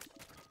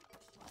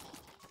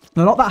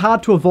 They're not that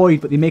hard to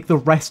avoid, but they make the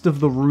rest of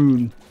the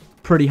room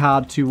pretty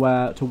hard to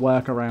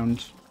work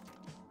around.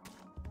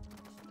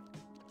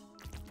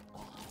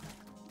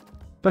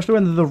 Especially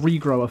when they're the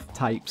regrower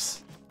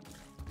types.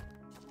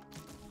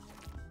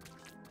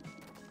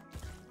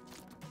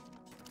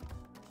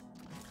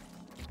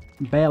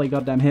 Barely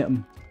goddamn hit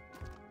them.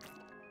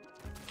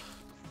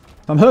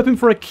 I'm hoping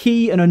for a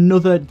key and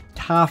another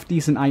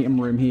half-decent item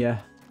room here.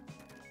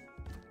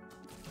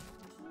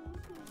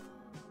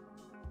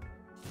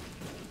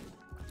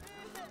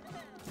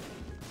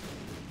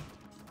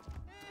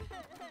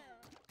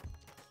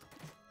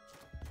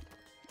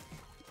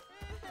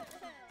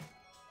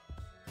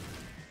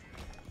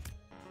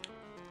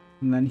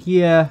 And then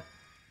here,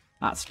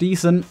 that's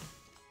decent.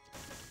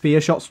 Fear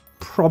Shot's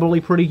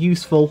probably pretty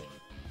useful.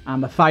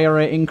 And the fire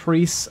rate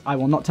increase, I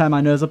will not turn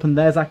my nose up. And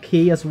there's our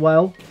key as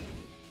well.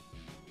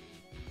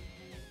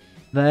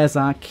 There's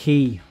our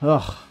key.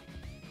 Ugh.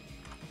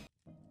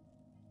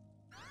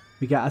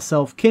 We get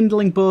ourselves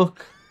Kindling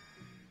Book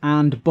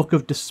and Book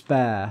of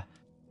Despair.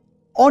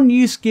 On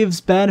use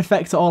gives burn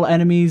effect to all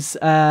enemies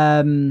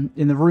in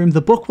the room.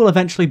 The book will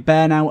eventually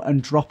burn out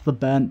and drop the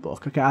burnt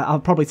book. Okay, I'll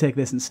probably take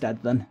this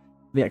instead then.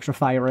 the extra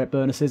fire rate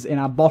bonuses in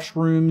our boss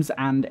rooms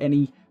and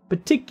any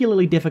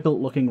particularly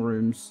difficult looking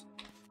rooms.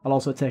 I'll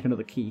also take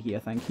another key here,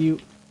 thank you.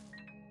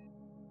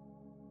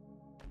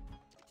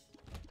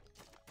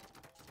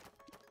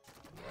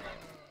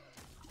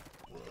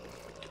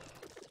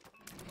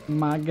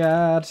 My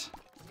god.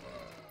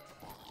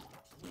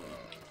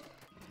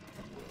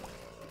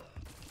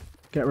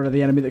 Get rid of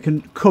the enemy that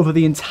can cover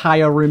the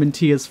entire room in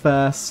tears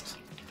first.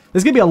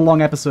 There's going to be a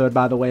long episode,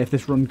 by the way, if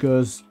this run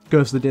goes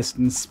the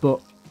distance,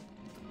 but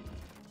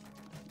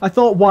I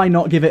thought, why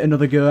not give it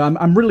another go?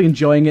 I'm really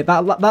enjoying it.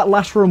 That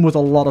last run was a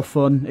lot of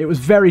fun. It was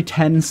very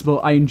tense, but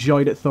I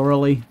enjoyed it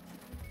thoroughly.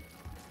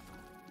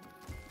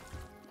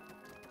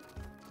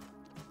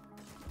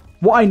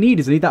 What I need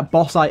is that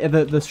boss item,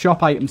 the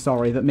shop item,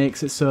 sorry, that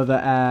makes it so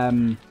that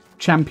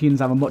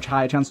champions have a much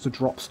higher chance to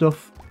drop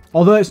stuff.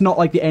 Although it's not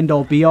like the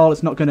end-all be-all,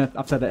 it's not going to,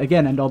 I've said it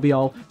again, end-all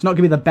be-all, it's not going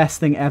to be the best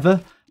thing ever.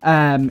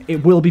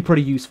 It will be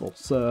pretty useful,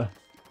 so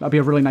that'll be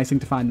a really nice thing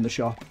to find in the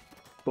shop.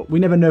 But we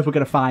never know if we're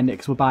going to find it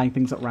because we're buying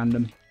things at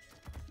random.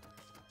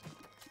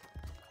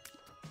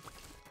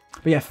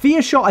 But yeah,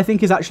 Fear Shot I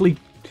think is actually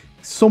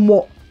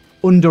somewhat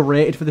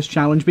underrated for this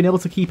challenge. Being able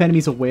to keep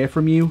enemies away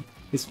from you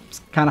is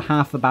kind of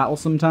half the battle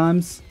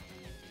sometimes.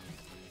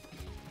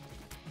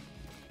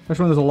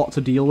 Especially when there's a lot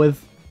to deal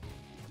with.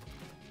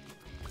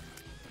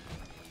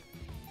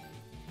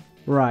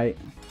 Right.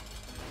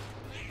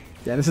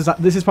 Yeah, this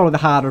is probably the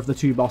harder of the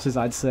two bosses,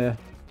 I'd say.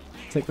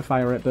 Take the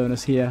fire rate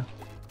bonus here.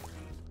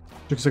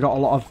 Because I've got a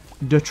lot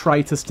of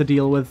detritus to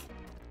deal with.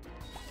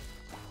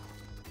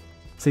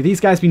 See, these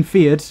guys being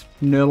feared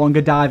no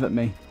longer dive at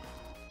me.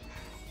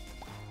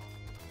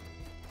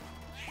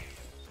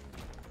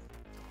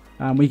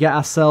 And we get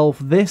ourselves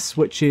this,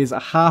 which is a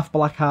half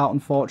black heart,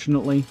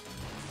 unfortunately.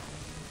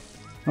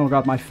 Oh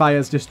god, my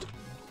fires just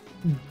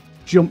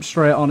jumped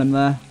straight on him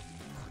there.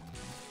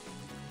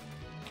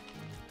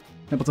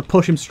 Able to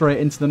push him straight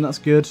into them, that's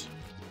good.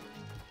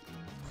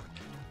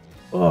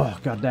 Oh,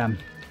 goddamn.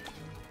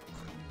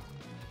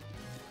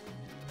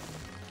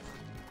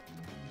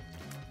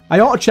 I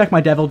ought to check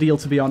my devil deal,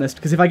 to be honest,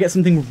 because if I get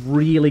something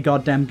really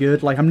goddamn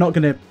good, like, I'm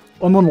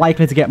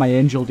unlikely to get my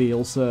angel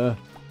deal, so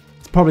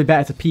it's probably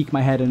better to peek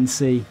my head and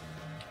see.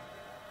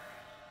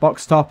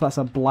 Box top, that's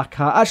a black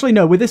heart. Actually,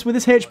 no, with this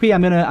HP,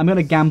 I'm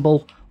gonna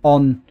gamble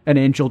on an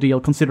angel deal,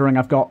 considering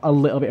I've got a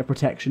little bit of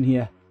protection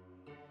here.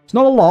 It's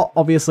not a lot,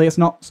 obviously. It's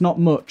not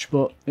much,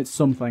 but it's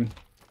something.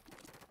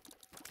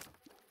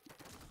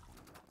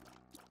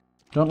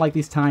 Don't like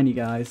these tiny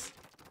guys.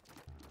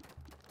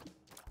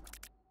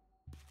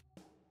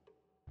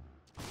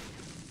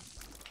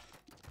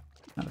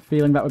 I had a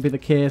feeling that would be the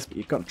case, but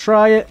you've got to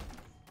try it.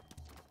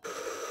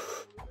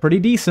 Pretty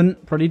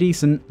decent, pretty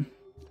decent.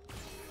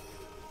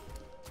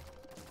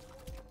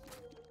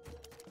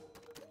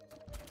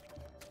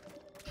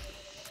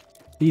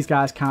 These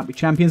guys can't be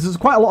champions. There's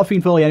quite a lot of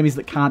Fiend Folio enemies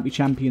that can't be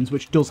champions,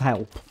 which does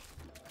help.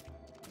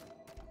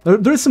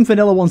 There is some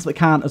vanilla ones that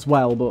can't as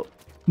well, but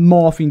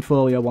more Fiend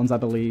Folio ones, I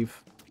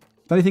believe.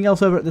 Is there anything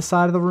else over at this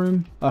side of the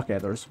room? Okay,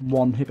 there's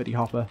one hippity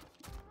hopper.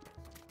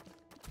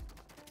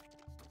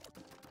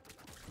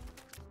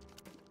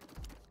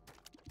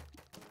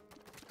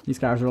 These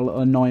guys are a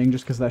little annoying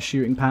just because of their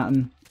shooting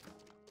pattern.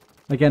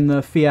 Again,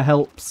 the fear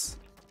helps.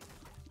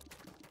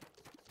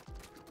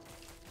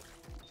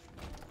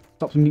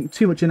 Stops them getting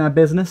too much in our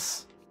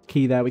business.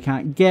 Key there we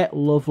can't get.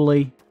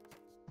 Lovely.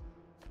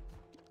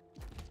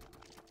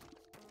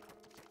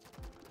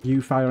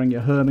 You firing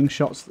your homing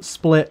shots that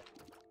split.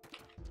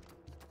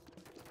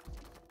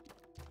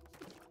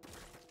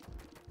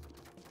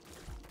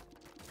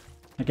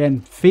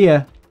 Again,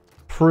 fear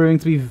proving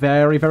to be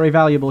very, very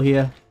valuable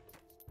here.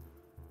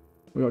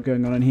 What we got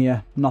going on in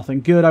here?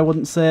 Nothing good, I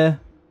wouldn't say.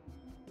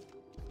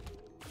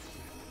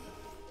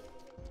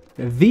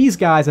 Yeah, these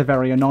guys are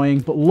very annoying,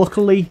 but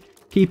luckily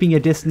keeping a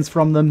distance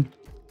from them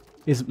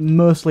is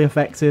mostly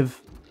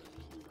effective.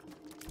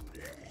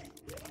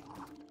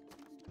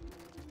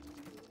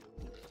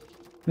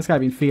 This guy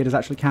being feared is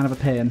actually kind of a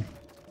pain.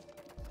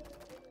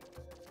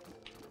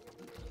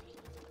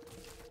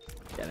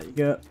 Yeah, there you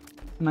go.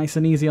 Nice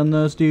and easy on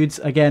those dudes.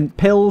 Again,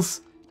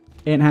 pills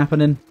ain't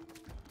happening.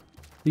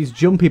 These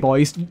jumpy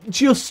boys,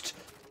 just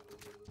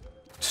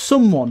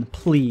someone,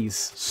 please,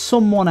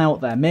 someone out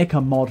there, make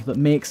a mod that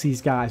makes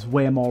these guys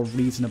way more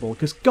reasonable.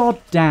 Because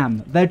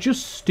goddamn, they're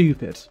just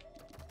stupid.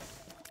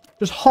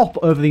 Just hop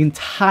over the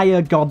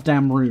entire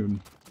goddamn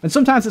room. And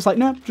sometimes it's like,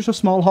 no, just a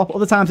small hop.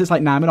 Other times it's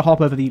like, nah, I'm going to hop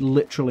over the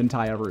literal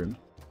entire room.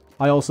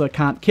 I also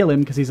can't kill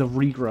him because he's a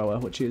regrower,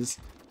 which is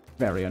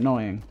very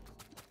annoying.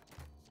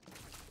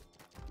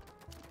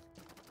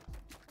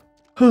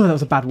 Oh, that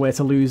was a bad way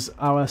to lose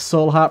our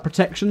soul heart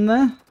protection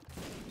there.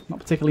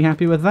 Not particularly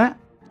happy with that.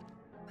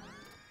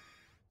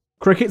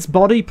 Cricket's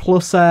body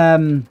plus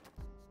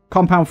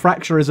compound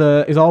fracture is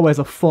always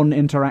a fun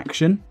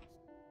interaction.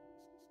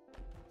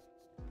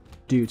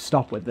 Dude,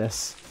 stop with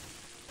this.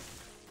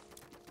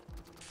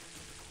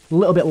 A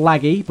little bit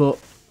laggy, but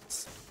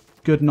it's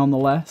good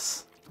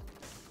nonetheless.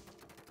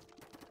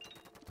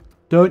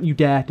 Don't you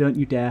dare, don't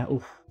you dare.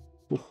 Oof.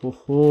 Oof,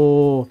 oof,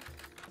 oof.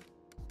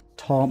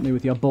 taunt me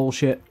with your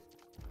bullshit.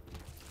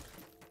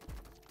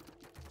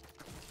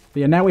 But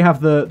yeah, now we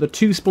have the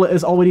 2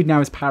 splitters. All we need now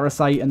is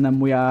Parasite, and then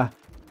we are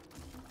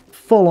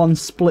full on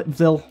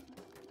Splitville.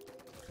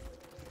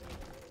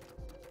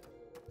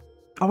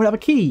 Oh, we have a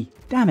key.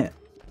 Damn it.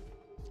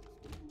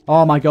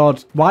 Oh my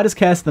god. Why does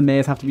Curse of the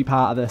Maze have to be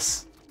part of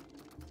this?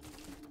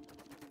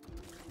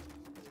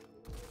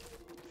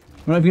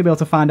 We're not even going to be able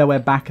to find our way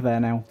back there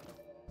now.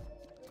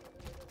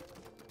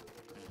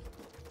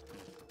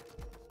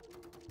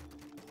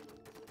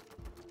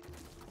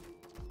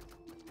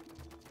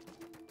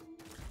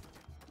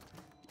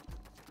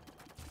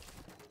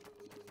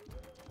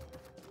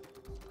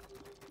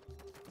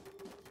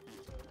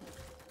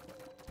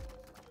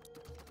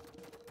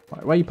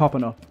 Right, where are you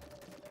popping up?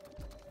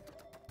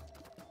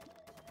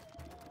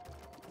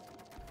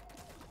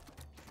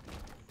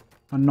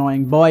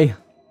 Annoying boy.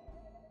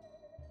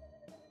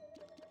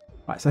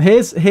 Right, so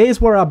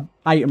here's where our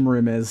item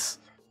room is.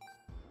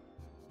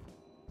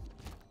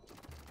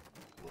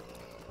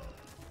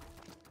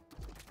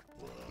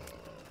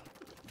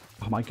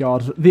 Oh my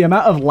god. The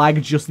amount of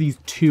lag just these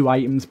 2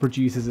 items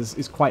produces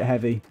is quite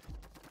heavy.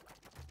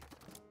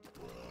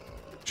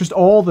 Just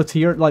all the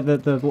tier, like the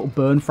little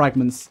burn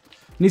fragments.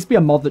 There needs to be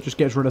a mod that just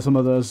gets rid of some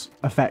of those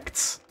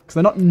effects. Because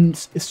they're not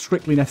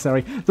strictly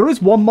necessary. There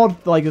is one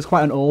mod, like it's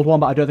quite an old one,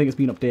 but I don't think it's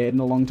been updated in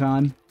a long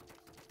time.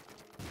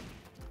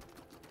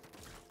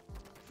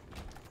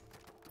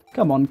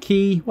 Come on,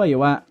 key. Where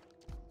you at?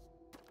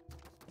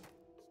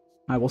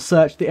 I will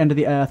search the end of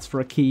the earth for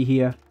a key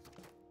here.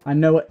 I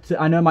know it.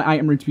 I know my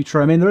item room to be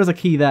true. I mean, there is a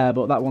key there,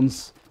 but that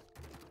one's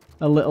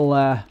a little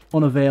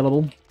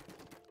unavailable.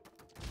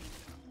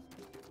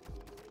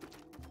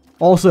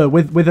 Also,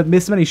 with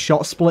this many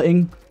shot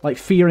splitting, like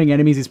fearing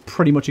enemies is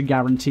pretty much a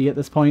guarantee at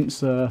this point,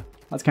 so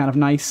that's kind of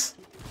nice.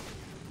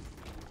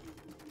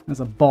 There's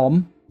a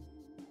bomb.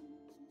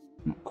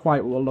 Not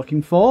quite what we're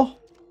looking for.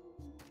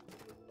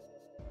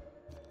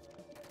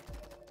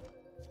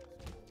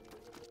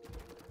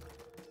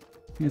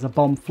 Here's a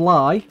bomb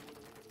fly.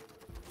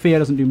 Fear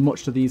doesn't do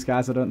much to these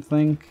guys, I don't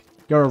think.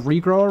 You're a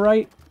regrower,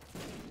 right?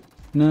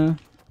 No.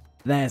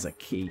 There's a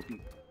key.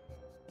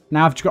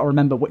 Now I've just got to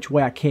remember which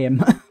way I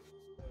came.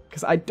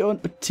 Because I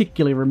don't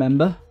particularly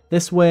remember.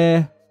 This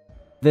way.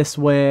 This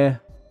way.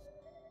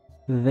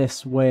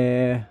 This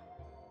way.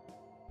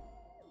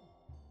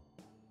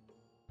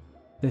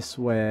 This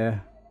way.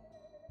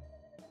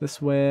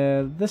 This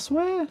way. This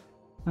way.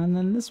 And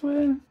then this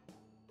way.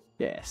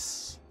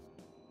 Yes.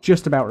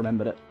 Just about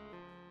remembered it.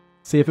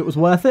 See if it was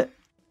worth it.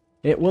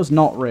 It was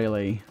not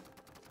really.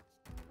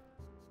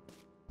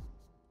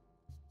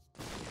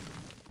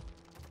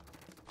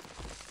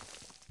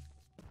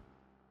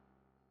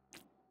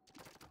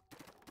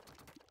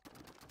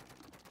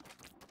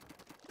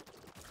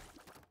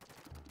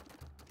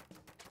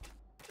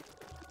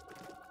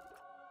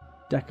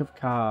 Deck of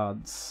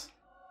cards.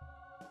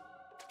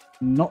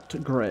 Not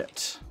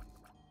great.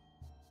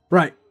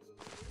 Right.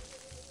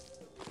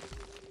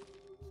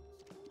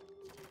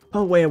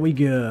 Away we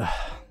go.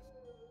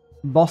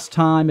 Boss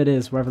time it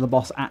is, wherever the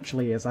boss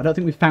actually is. I don't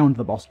think we've found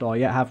the boss door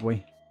yet, have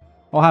we?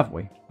 Or have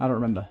we? I don't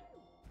remember.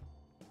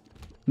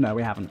 No,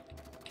 we haven't.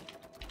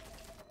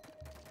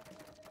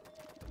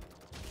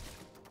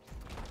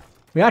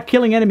 We are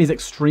killing enemies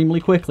extremely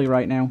quickly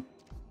right now.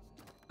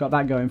 Got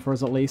that going for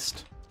us at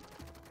least.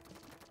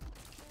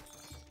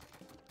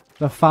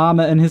 The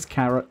farmer and his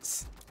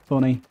carrots.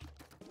 Funny.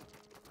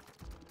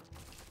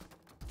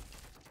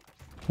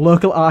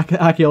 Local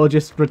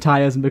archaeologist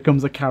retires and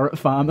becomes a carrot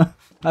farmer.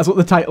 That's what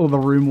the title of the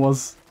room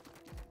was.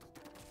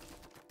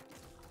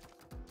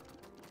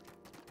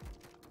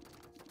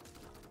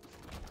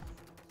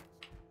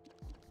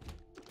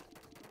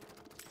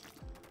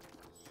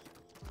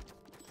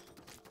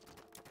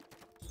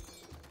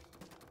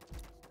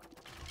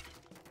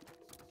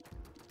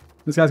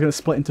 This guy's going to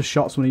split into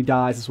shots when he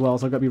dies as well,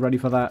 so I've got to be ready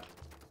for that.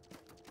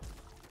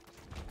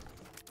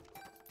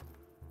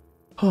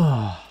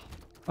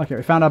 Okay,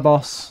 we found our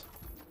boss.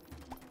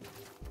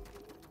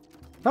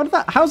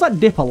 How's that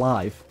Dip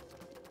alive?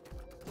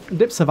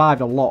 Dip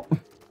survived a lot.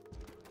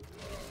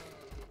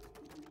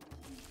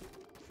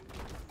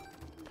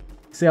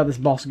 See how this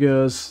boss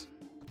goes.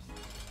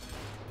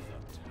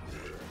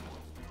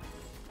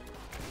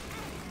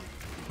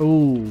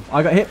 Ooh,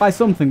 I got hit by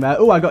something there.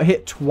 Ooh, I got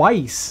hit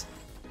twice.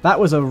 That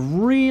was a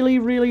really,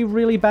 really,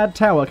 really bad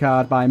tower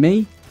card by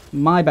me.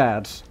 My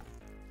bad.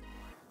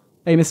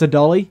 Hey, Mr.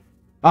 Dolly.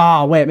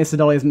 Ah, oh, wait, Mr.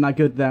 Dolly isn't that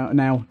good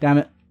now. Damn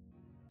it.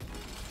 I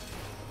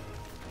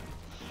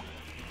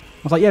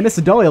was like, yeah,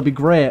 Mr. Dolly will be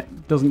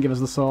great. Doesn't give us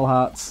the soul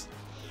hearts.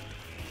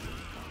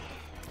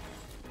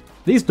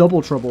 These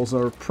double troubles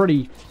are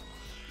pretty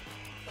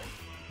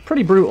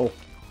brutal.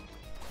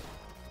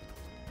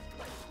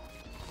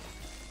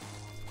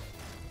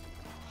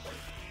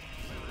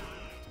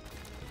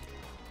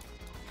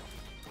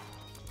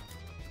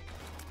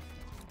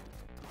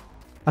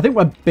 I think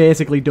we're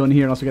basically done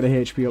here unless we get a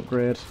HP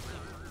upgrade.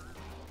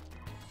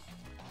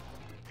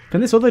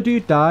 Can this other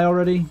dude die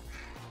already?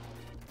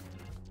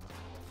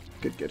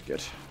 Good, good,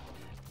 good.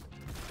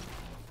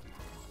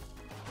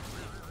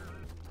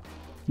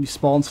 You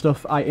spawn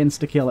stuff, I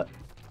insta-kill it.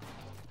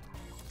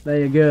 There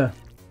you go.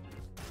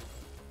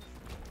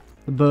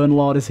 The Burn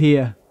Lord is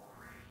here.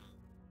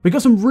 We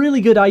got some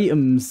really good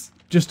items.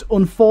 Just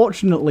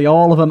unfortunately,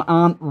 all of them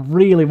aren't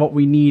really what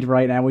we need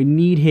right now. We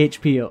need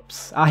HP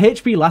ups. Our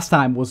HP last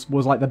time was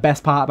like the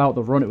best part about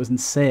the run. It was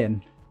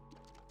insane.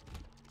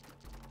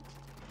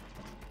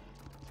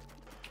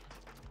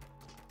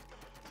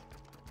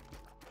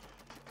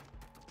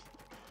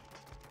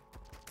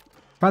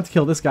 Tried to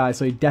kill this guy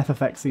so he death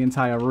affects the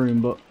entire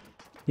room, but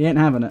he ain't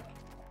having it.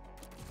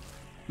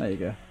 There you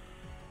go.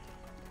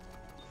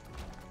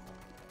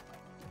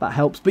 That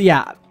helps. But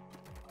yeah,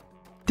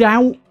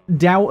 doubt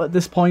at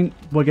this point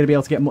we're going to be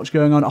able to get much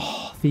going on.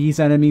 Oh,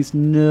 these enemies,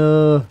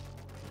 no.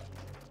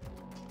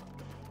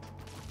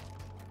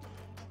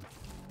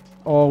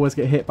 Always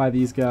get hit by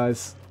these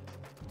guys.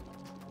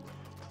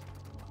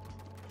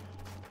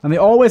 And they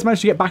always manage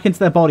to get back into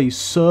their bodies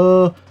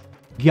so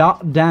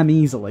goddamn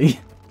easily.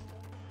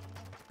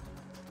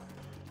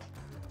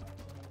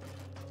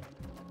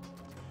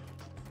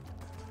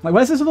 Like,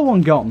 where's this other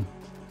one gone?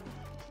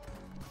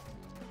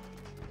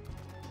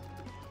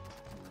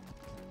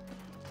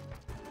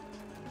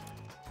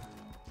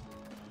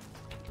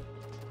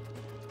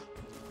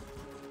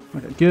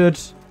 Okay, good.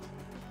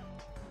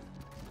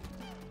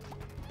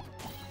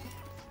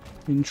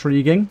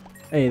 Intriguing.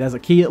 Hey, there's a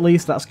key at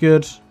least. That's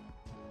good.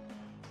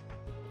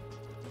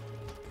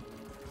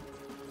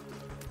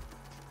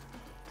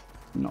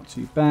 Not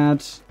too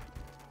bad.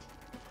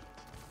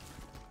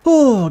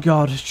 Oh,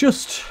 God.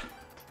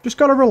 Just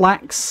gotta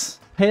relax.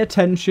 Pay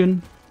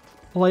attention.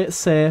 Play it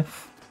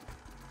safe.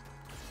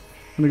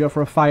 I'm gonna go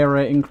for a fire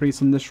rate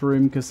increase in this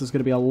room because there's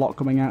gonna be a lot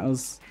coming at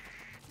us.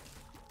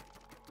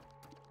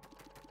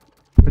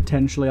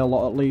 Potentially a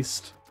lot at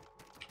least.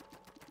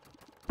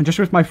 And just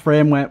with my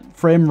frame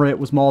rate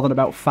was more than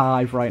about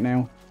 5 right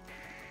now.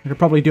 I could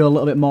probably do a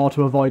little bit more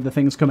to avoid the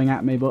things coming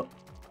at me, but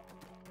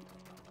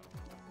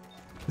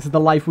this is the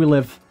life we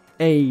live.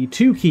 Hey,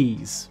 2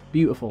 keys.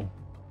 Beautiful.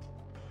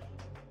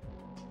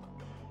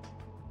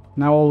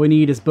 Now all we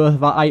need is both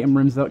of our item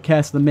rooms without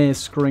Curse of the Maze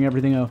screwing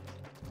everything up.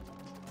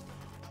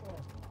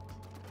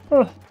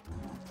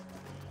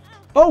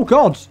 Oh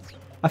God!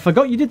 I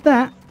forgot you did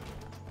that.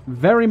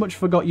 Very much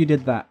forgot you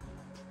did that.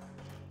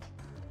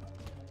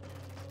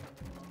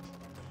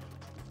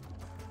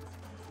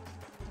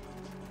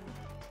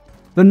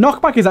 The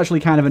knockback is actually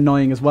kind of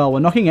annoying as well.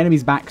 We're knocking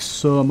enemies back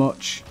so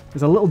much.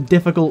 It's a little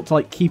difficult to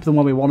like keep them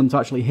where we want them to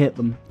actually hit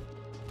them.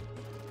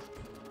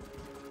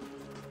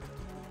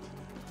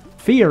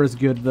 Fear is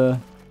good though.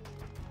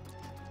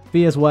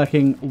 Fear's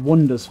working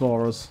wonders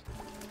for us.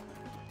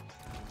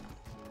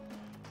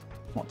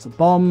 Lots of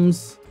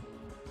bombs.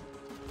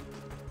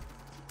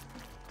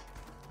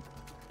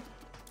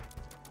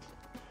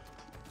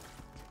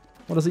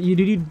 What is it you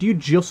do? Do you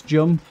just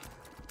jump?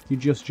 You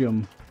just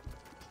jump.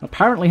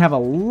 Apparently have a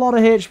lot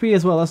of HP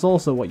as well. That's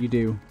also what you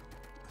do.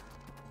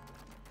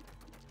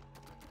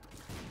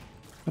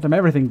 Goddamn,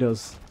 everything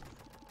does.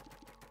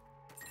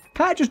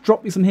 Can't I just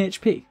drop you some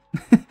HP?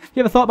 You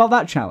ever thought about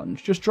that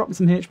challenge? Just drop me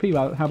some HP.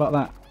 How about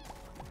that?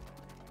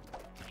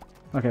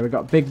 Okay, we've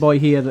got Big Boy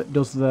here that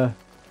does the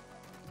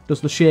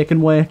shake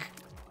and wake.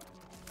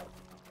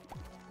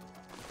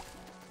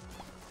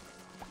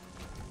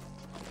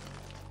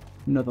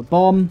 Another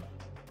bomb.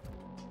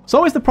 It's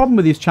always the problem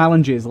with these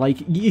challenges. Like,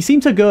 you seem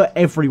to go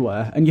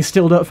everywhere and you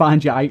still don't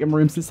find your item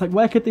rooms. It's like,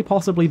 where could they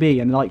possibly be?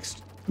 And they're like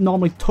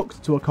normally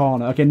tucked to a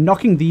corner. Okay,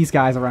 knocking these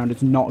guys around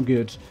is not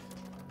good.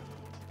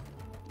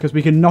 Because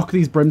we can knock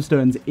these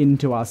brimstones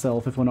into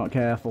ourselves if we're not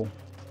careful.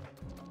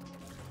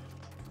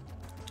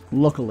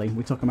 Luckily,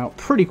 we took them out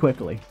pretty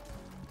quickly.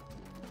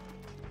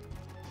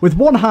 With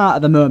 1 heart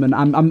at the moment,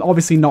 I'm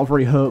obviously not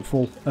very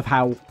hopeful of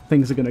how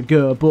things are going to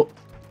go, but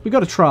we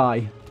got to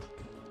try.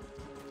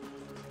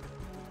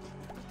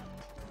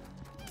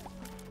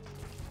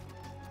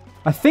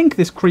 I think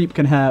this creep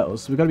can hurt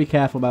us. We've got to be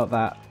careful about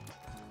that.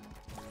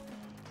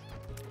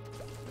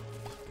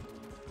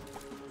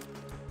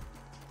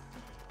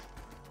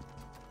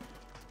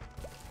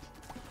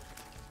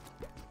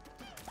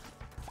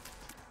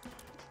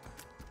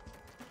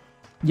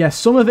 Yes,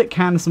 some of it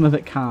can, some of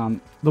it can't.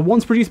 The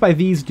ones produced by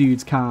these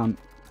dudes can't.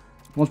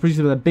 The ones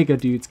produced by the bigger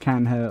dudes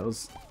can hurt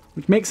us.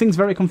 Which makes things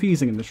very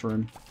confusing in this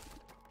room.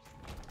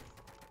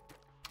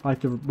 I like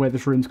the way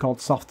this room's called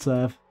soft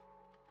serve.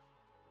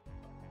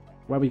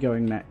 Where are we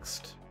going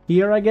next?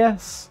 Here, I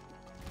guess?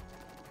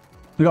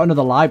 We got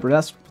another library.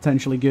 That's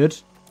potentially good.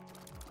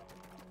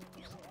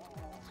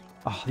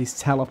 Oh, these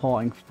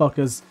teleporting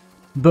fuckers.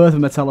 Both of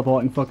them are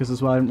teleporting fuckers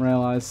as well. I didn't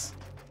realise.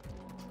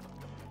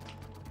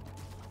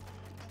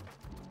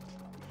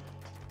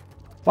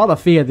 While they're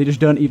feared, they just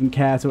don't even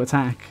care to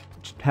attack.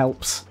 Which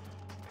helps.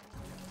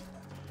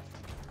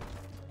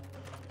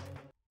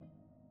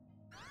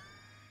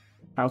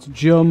 How to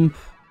jump.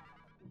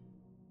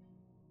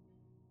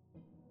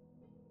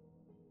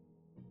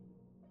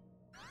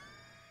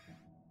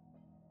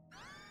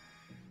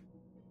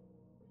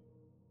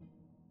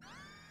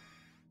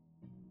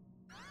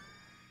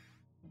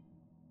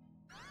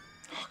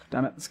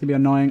 Damn it, this is going to be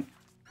annoying.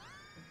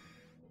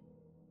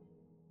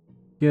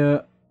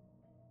 Yeah.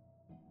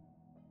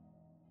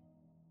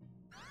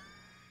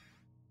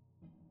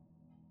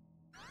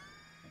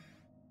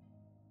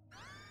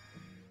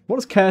 What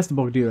does Curse the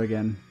Bug do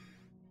again?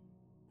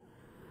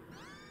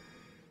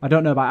 I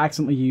don't know, but I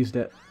accidentally used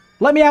it.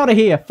 Let me out of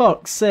here,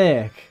 fuck's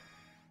sake.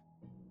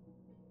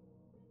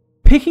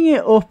 Picking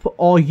it up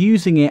or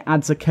using it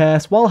adds a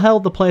curse. While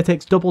held, the player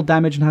takes double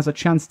damage and has a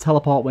chance to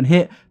teleport when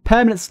hit.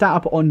 Permanent stat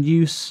up on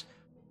use.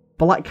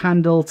 Black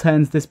Candle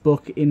turns this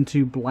book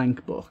into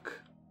blank book.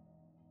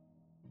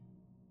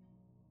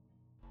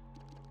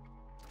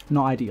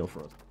 Not ideal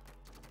for us.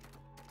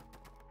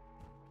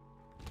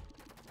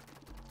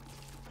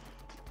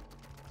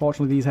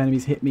 Fortunately, these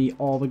enemies hit me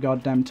all the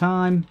goddamn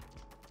time.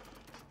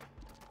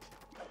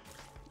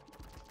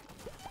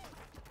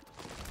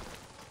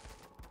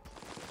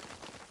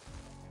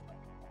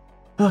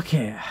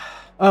 Okay.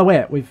 Oh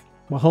wait,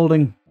 we're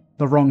holding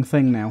the wrong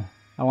thing now.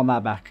 I want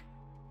that back.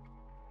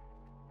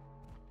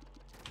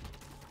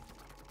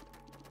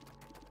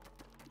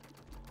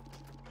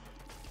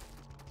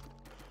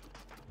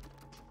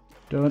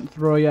 Don't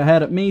throw your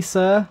head at me,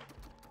 sir.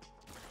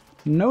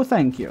 No,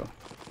 thank you.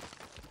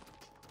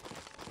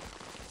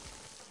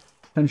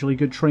 Potentially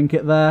good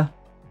trinket there.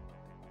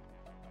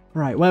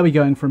 Right, where are we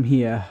going from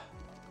here?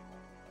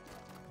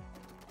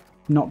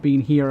 Not been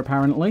here,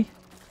 apparently.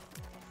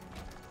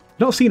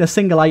 Not seen a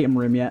single item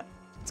room yet.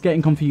 It's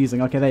getting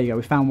confusing. Okay, there you go.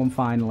 We found one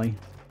finally.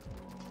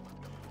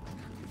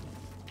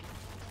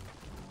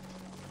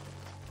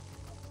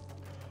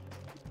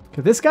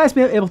 Okay, this guy's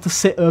been able to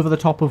sit over the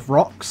top of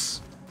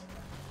rocks.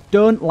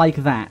 Don't like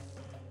that.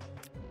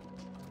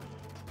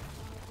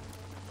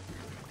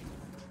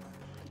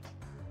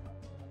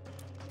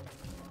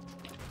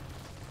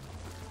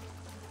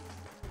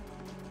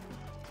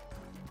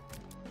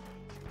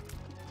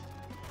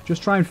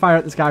 Just try and fire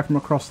at this guy from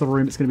across the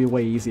room. It's going to be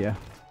way easier.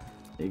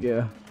 There you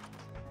go.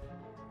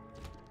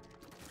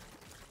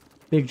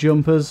 Big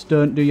jumpers.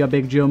 Don't do your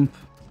big jump.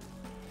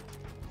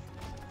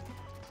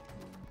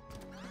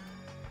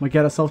 We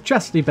get ourselves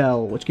Chastity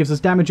Bell, which gives us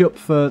damage up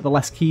for the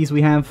less keys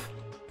we have.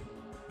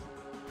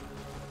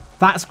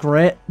 That's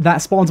great. That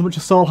spawns a bunch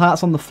of soul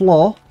hearts on the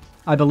floor,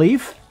 I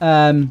believe.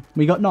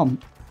 We got none.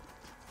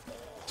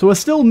 So we're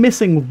still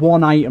missing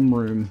one item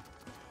room.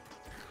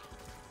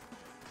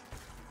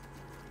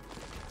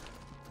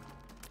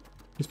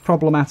 It's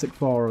problematic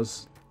for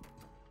us.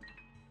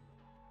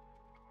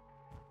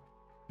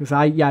 Because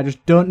I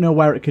just don't know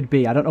where it could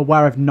be. I don't know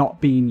where I've not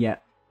been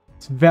yet.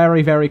 It's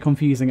very, very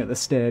confusing at this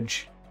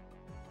stage.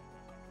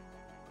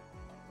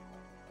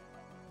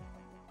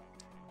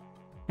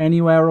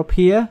 Anywhere up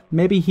here?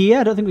 Maybe here?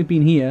 I don't think we've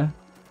been here.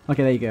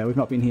 Okay, there you go. We've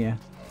not been here.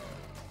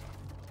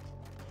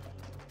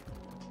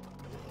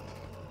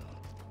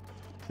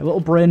 A little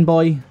brain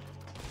boy.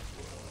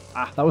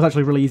 Ah, that was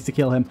actually really easy to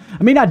kill him.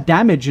 I mean, our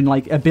damage and,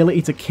 like,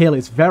 ability to kill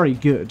is very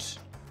good.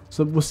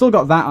 So we've still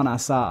got that on our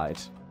side.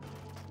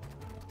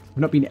 We've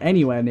not been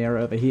anywhere near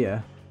over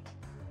here.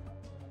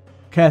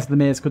 Curse of the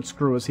Maze could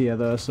screw us here,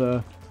 though,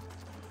 so...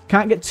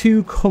 Can't get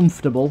too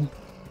comfortable.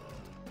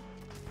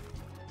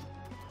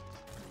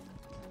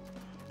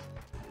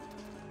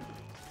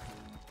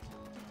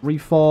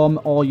 Reform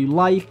all you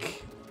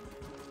like.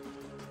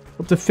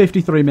 Up to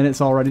 53 minutes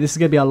already. This is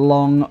going to be a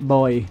long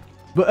boy.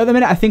 But at the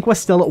minute, I think we're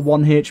still at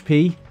 1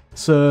 HP.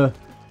 So,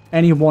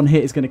 any one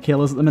hit is going to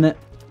kill us at the minute.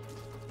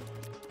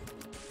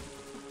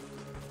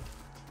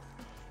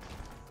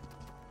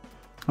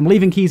 I'm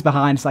leaving keys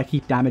behind so I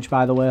keep damage,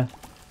 by the way.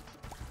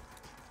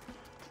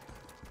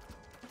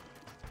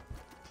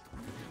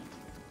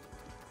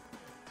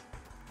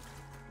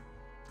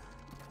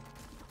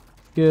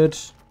 Good.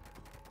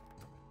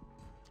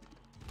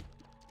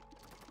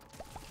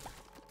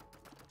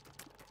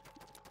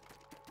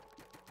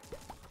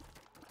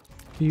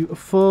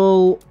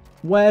 Beautiful.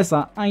 Where's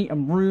that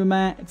item room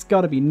at? It's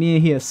got to be near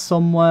here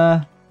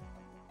somewhere.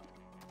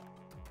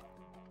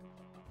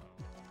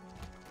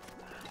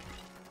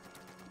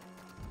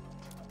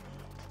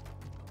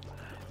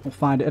 We'll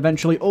find it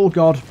eventually. Oh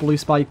god, blue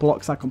spike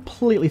blocks. I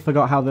completely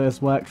forgot how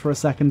those worked for a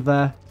second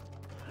there.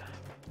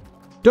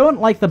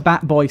 Don't like the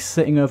bat boy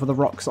sitting over the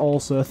rocks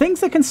also. Things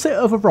that can sit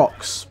over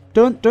rocks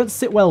don't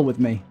sit well with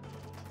me.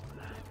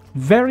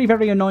 Very,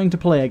 very annoying to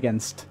play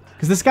against.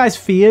 Because this guy's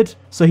feared,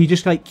 so he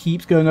just like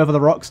keeps going over the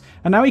rocks.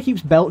 And now he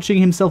keeps belching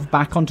himself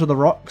back onto the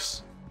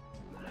rocks.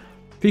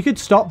 If you could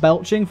stop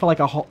belching for like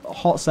a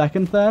hot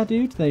second there,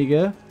 dude. There you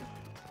go.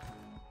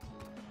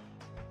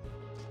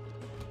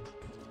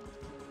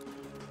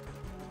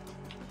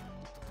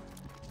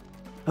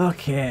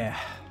 Okay.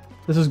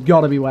 This has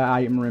got to be where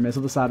item room is,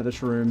 other side of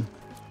this room.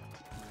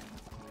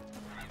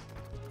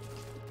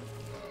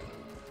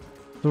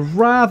 The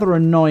rather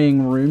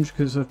annoying rooms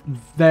because of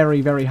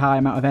very, very high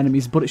amount of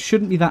enemies, but it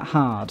shouldn't be that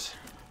hard.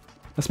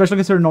 Especially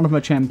considering none of them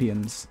are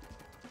champions.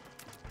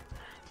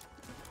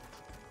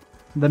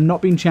 Them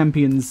not being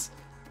champions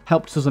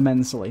helped us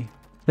immensely.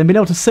 Then being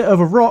able to sit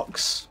over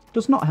rocks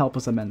does not help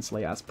us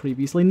immensely, as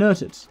previously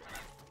noted.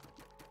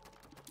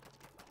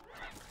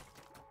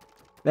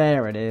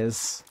 There it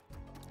is.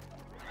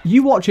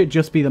 You watch it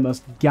just be the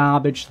most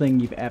garbage thing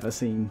you've ever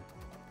seen.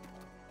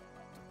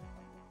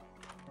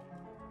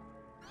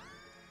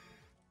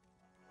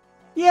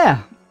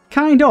 Yeah,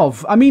 kind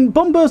of. I mean,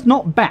 Bumbo's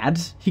not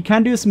bad. He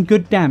can do some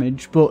good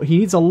damage, but he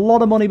needs a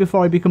lot of money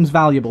before he becomes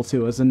valuable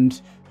to us,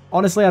 and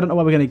honestly, I don't know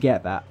where we're going to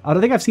get that. I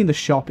don't think I've seen the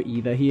shop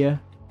either here.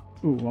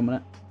 Ooh, 1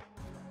 minute.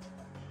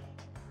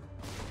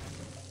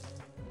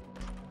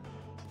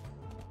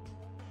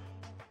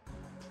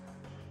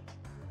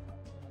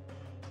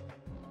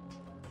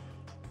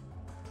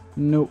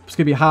 Nope, it's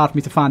going to be hard for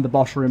me to find the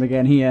boss room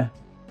again here.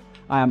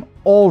 I am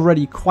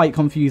already quite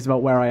confused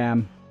about where I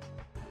am.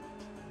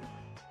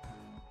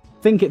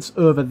 I think it's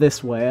over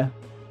this way.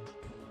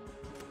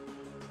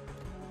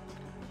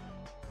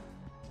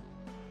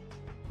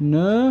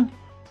 No?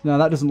 No,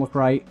 that doesn't look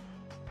right.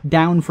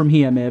 Down from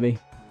here, maybe.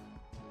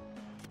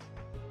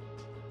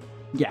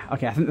 Yeah,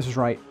 okay, I think this is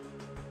right.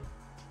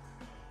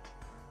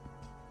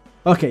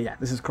 Okay, yeah,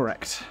 this is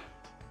correct.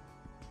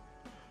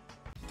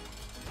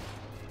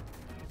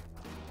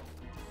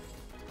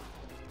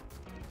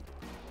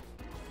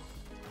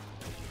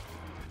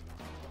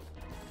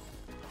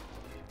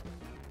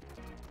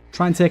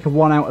 Try and take a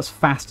one out as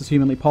fast as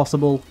humanly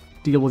possible.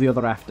 Deal with the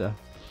other after.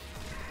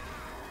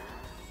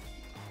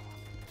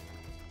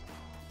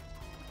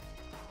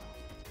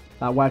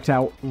 That worked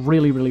out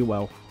really, really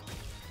well.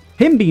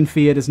 Him being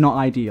feared is not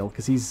ideal,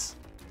 because he's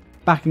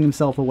backing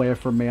himself away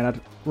from me, and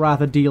I'd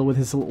rather deal with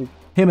him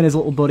and his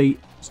little buddy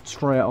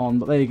straight on.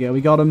 But there you go,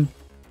 we got him.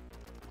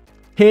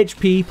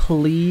 HP,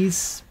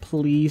 please.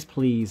 Please,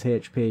 please,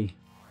 HP.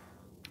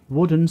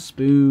 Wooden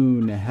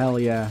spoon, hell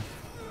yeah.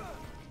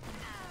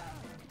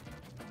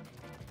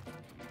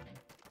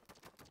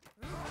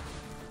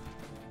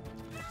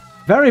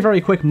 Very,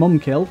 very quick mum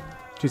kill,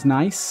 which is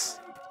nice.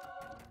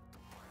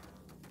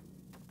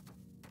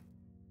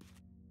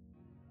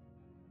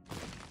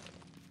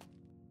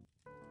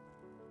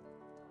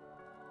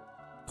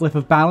 Glyph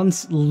of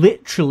Balance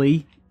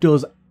literally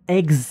does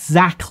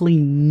exactly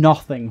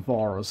nothing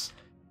for us.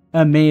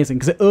 Amazing,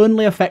 because it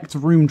only affects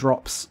room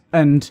drops,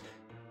 and,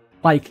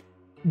 like,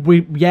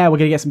 we're going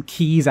to get some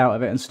keys out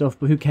of it and stuff,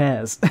 but who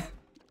cares?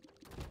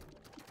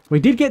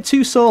 We did get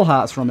 2 soul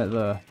hearts from it,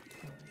 though.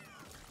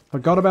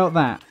 Forgot about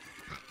that.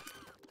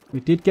 We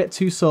did get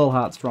 2 soul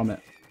hearts from it.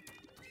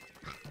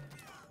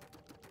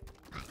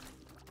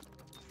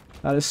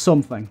 That is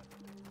something.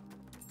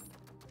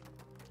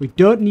 We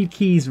don't need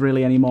keys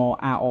really anymore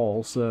at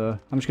all, so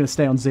I'm just going to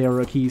stay on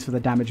 0 keys for the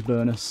damage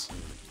bonus.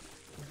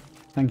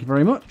 Thank you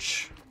very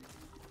much.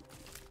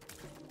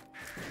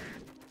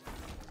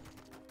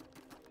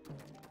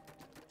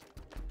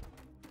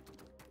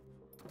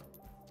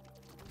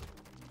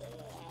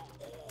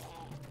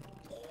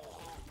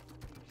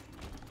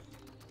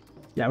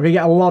 Yeah, we're going to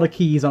get a lot of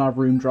keys on our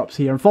room drops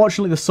here.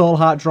 Unfortunately, the soul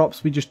heart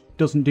drops, we just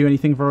doesn't do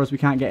anything for us. We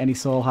can't get any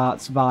soul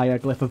hearts via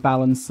Glyph of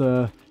Balance.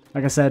 So,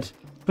 like I said,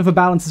 Glyph of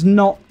Balance is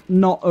not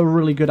a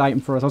really good item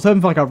for us. I was hoping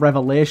for like a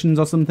Revelations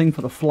or something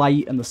for the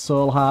flight and the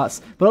soul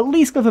hearts. But at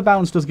least Glyph of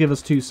Balance does give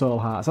us 2 soul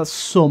hearts. That's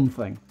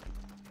something.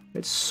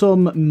 It's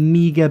some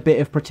meager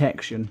bit of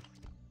protection.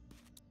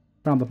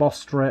 Found the boss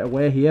straight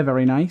away here.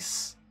 Very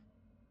nice.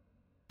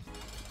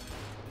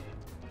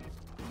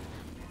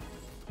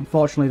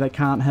 Unfortunately, they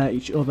can't hurt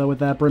each other with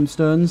their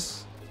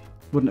brimstones.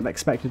 Wouldn't have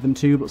expected them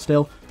to, but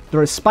still.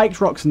 There is spiked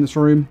rocks in this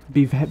room.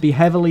 Be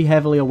heavily,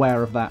 heavily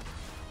aware of that.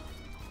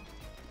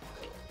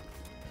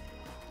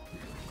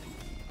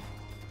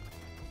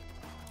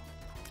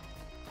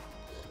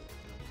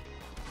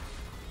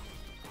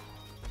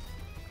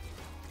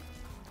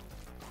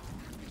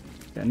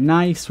 Okay,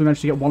 nice. We managed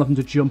to get one of them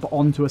to jump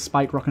onto a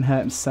spike rock and hurt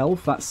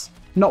himself. That's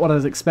not what I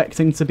was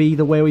expecting to be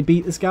the way we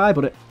beat this guy,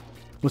 but it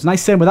was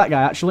nice. Same with that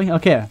guy, actually.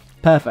 Okay.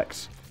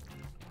 Perfect.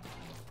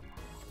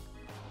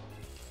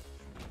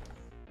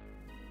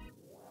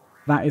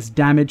 That is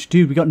damage.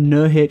 Dude, we got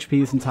no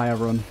HP this entire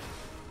run.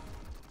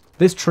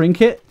 This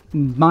trinket?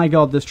 My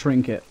god, this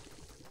trinket.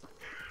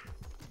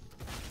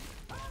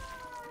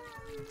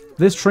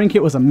 This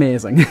trinket was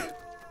amazing.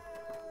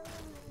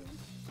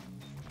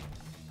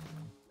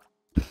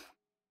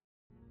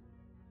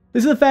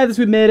 This is the furthest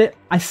we've made it.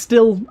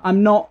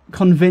 I'm not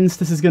convinced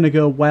this is going to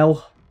go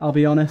well, I'll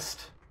be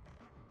honest.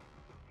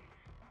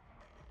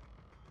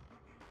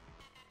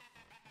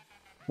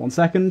 1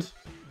 second.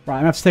 Right,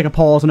 I'm going to have to take a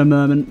pause in a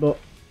moment, but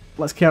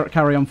let's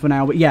carry on for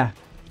now. But yeah.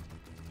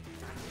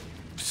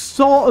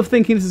 Sort of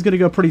thinking this is going to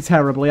go pretty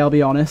terribly, I'll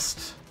be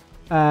honest.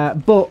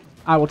 But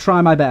I will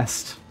try my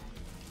best.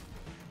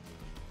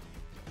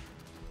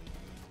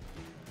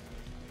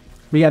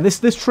 But yeah,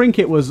 this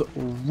trinket was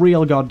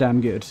real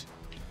goddamn good.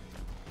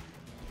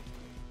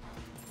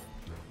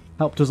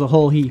 Helped us a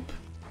whole heap.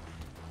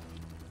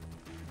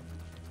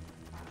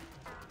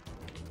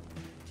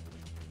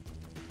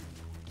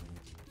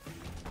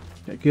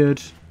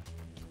 Good.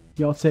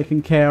 You're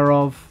taken care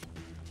of.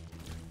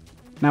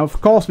 Now,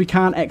 of course, we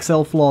can't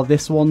XL floor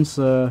this one,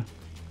 so...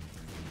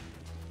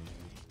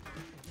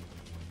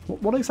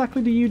 What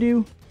exactly do you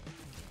do?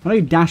 I know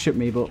you dash at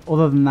me, but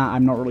other than that,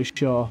 I'm not really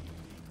sure.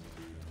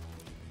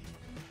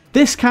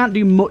 This can't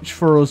do much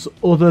for us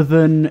other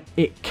than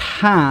it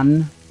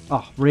can...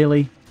 Oh,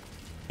 really?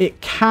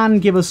 It can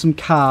give us some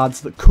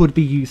cards that could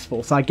be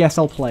useful, so I guess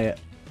I'll play it.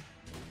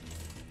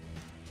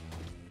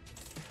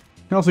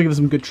 It can also give us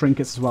some good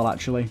trinkets as well,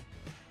 actually.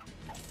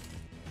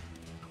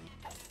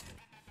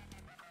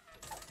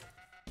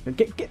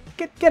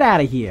 Get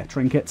out of here,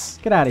 trinkets.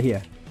 Get out of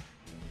here.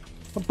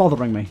 Stop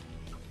bothering me.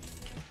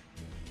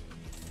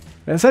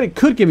 I said it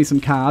could give me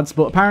some cards,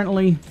 but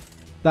apparently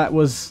I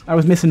was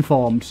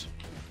misinformed.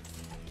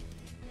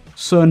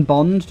 CERN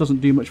Bond doesn't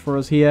do much for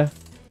us here.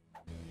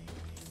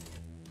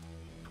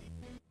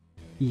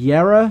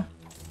 Yera.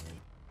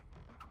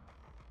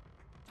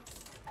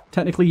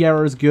 Technically,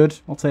 Yera is good.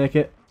 I'll take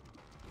it.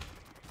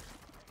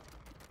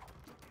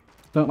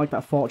 Don't like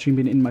that fortune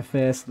being in my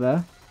face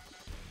there.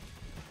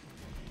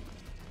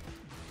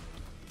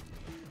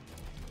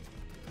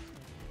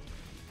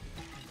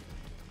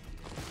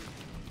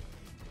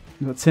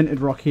 There's a tinted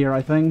rock here,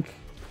 I think.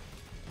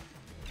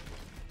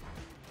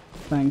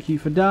 Thank you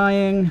for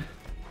dying.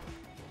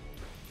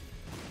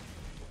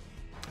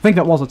 I think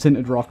that was a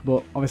tinted rock,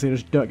 but obviously I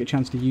just don't get a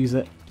chance to use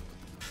it.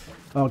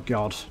 Oh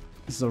god.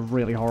 This is a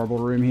really horrible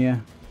room here.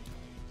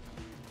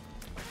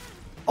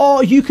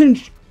 Oh, you can...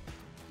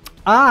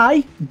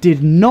 I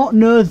did not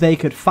know they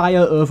could fire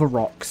over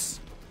rocks.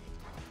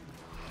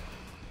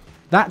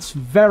 That's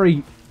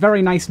very,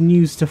 very nice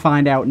news to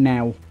find out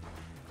now.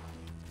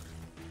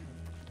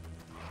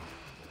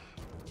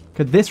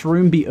 Could this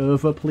room be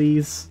over,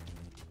 please?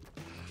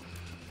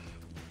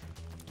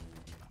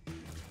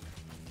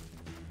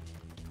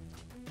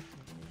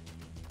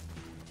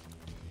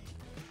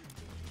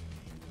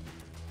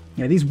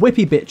 Yeah, these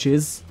whippy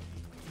bitches are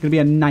going to be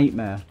a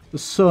nightmare.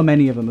 There's so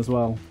many of them as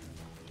well.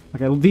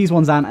 Okay, well, these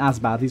ones aren't as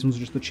bad. These ones are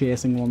just the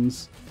chasing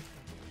ones.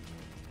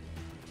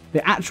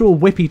 The actual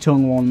whippy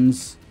tongue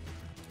ones,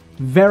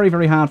 very,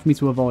 very hard for me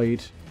to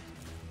avoid.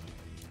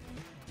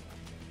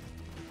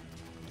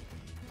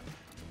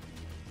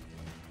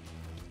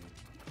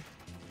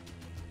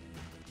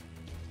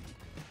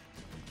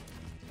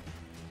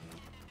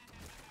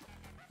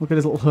 Look at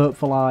his little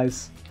hurtful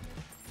eyes.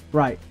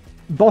 Right.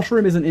 Boss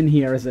room isn't in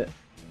here, is it?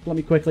 Let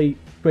me quickly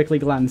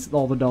glance at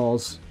all the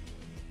doors.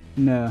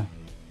 No.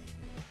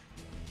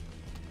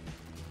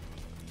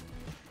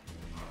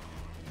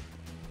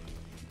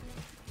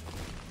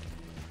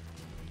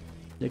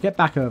 Yeah, get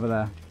back over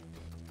there.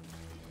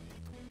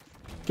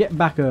 Get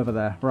back over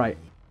there. Right.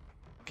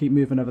 Keep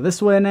moving over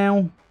this way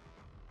now.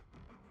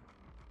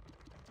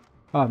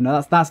 Oh,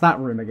 no, that's that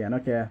room again.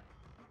 Okay.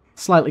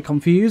 Slightly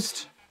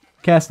confused.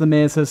 Curse of the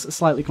Maze has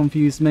slightly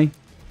confused me.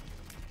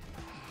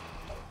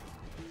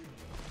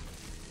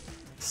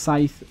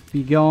 Scythe,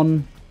 be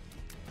gone.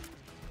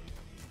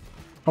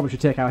 Probably should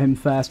take out him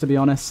first, to be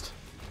honest.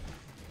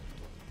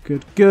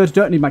 Good, good.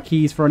 Don't need my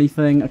keys for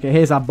anything. Okay,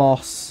 here's our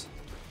boss.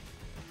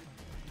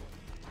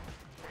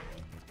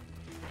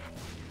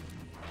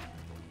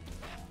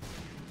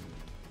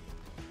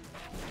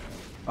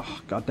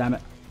 Oh, god damn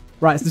it.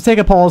 Right, so take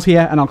a pause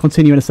here, and I'll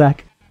continue in a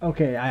sec.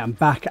 Okay, I am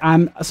back.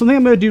 Something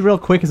I'm going to do real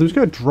quick is I'm just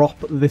going to drop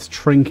this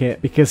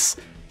trinket, because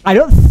I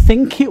don't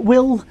think it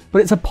will,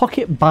 but it's a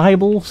pocket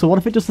Bible, so what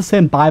if it does the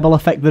same Bible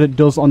effect that it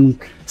does on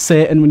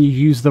Satan when you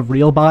use the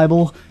real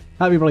Bible?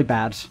 That'd be really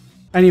bad.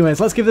 Anyways,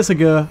 let's give this a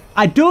go.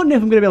 I don't know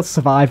if I'm going to be able to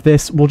survive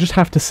this. We'll just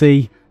have to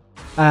see.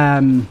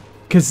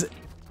 Because,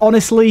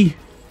 honestly,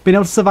 being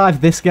able to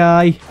survive this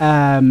guy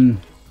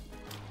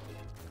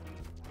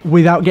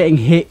without getting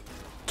hit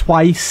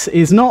twice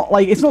is not,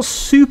 like, it's not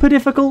super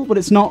difficult, but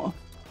it's not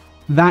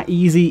that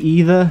easy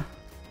either.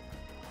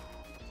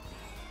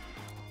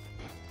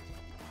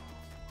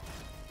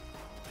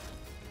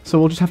 So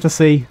we'll just have to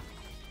see.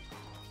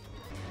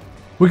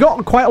 We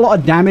got quite a lot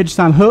of damage,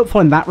 so I'm hopeful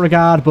in that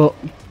regard, but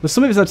there's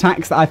some of his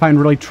attacks that I find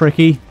really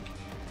tricky.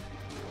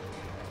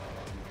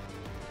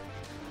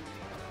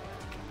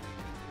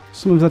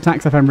 Some of his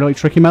attacks I find really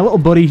tricky. My little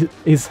buddy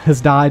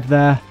has died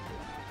there.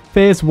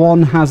 Phase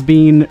 1 has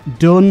been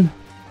done.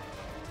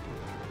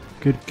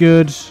 Good,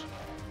 good.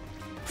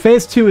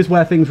 Phase 2 is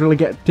where things really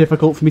get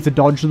difficult for me to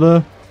dodge,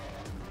 though.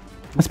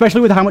 Especially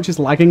with how much it's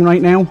lagging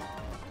right now.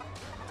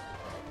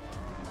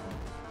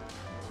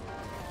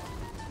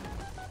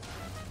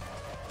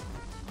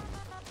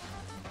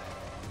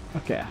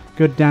 Okay,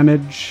 good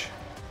damage.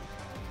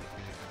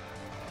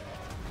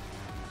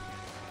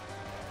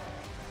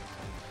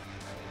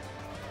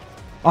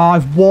 Oh,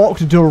 I've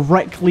walked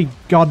directly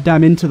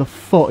goddamn into the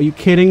foot. Are you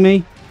kidding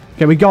me?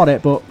 Okay, we got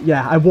it, but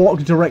yeah, I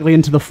walked directly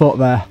into the foot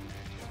there.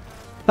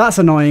 That's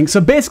annoying.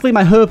 So basically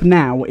my hope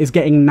now is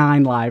getting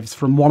 9 lives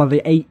from one of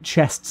the 8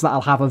 chests that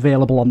I'll have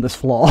available on this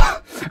floor.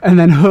 And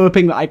then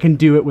hoping that I can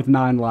do it with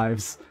 9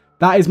 lives.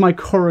 That is my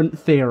current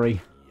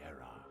theory.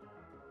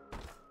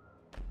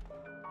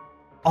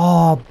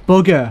 Oh,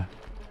 bugger.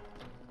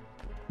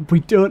 We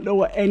don't know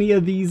what any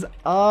of these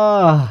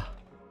are.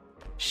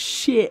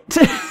 Shit.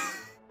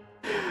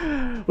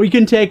 We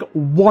can take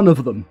one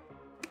of them.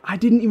 I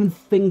didn't even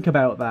think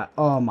about that.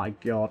 Oh my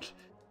god.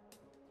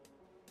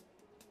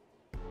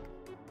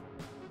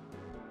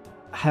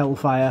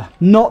 Hellfire.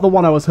 Not the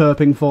one I was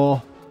hoping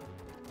for.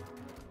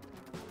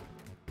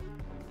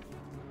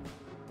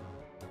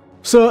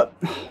 So,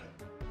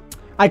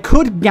 I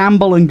could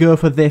gamble and go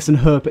for this and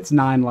hope it's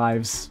 9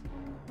 lives.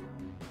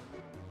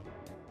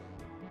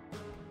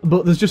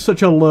 But there's just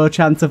such a low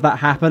chance of that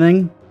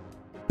happening.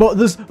 But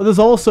there's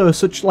also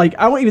such, like,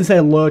 I won't even say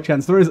a low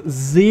chance. There is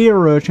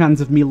 0 chance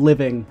of me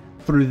living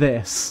through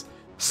this.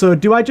 So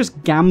do I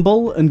just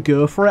gamble and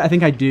go for it? I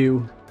think I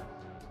do.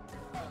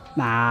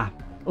 Nah,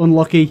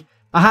 unlucky.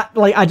 I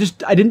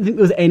didn't think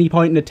there was any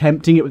point in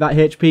attempting it with that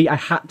HP. I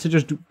had to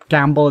just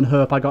gamble and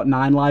hope I got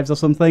 9 lives or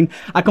something.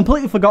 I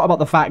completely forgot about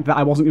the fact that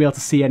I wasn't going to be able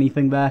to see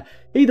anything there.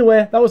 Either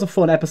way, that was a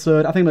fun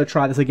episode. I think I'm going to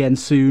try this again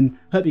soon.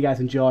 Hope you guys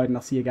enjoyed, and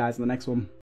I'll see you guys in the next one.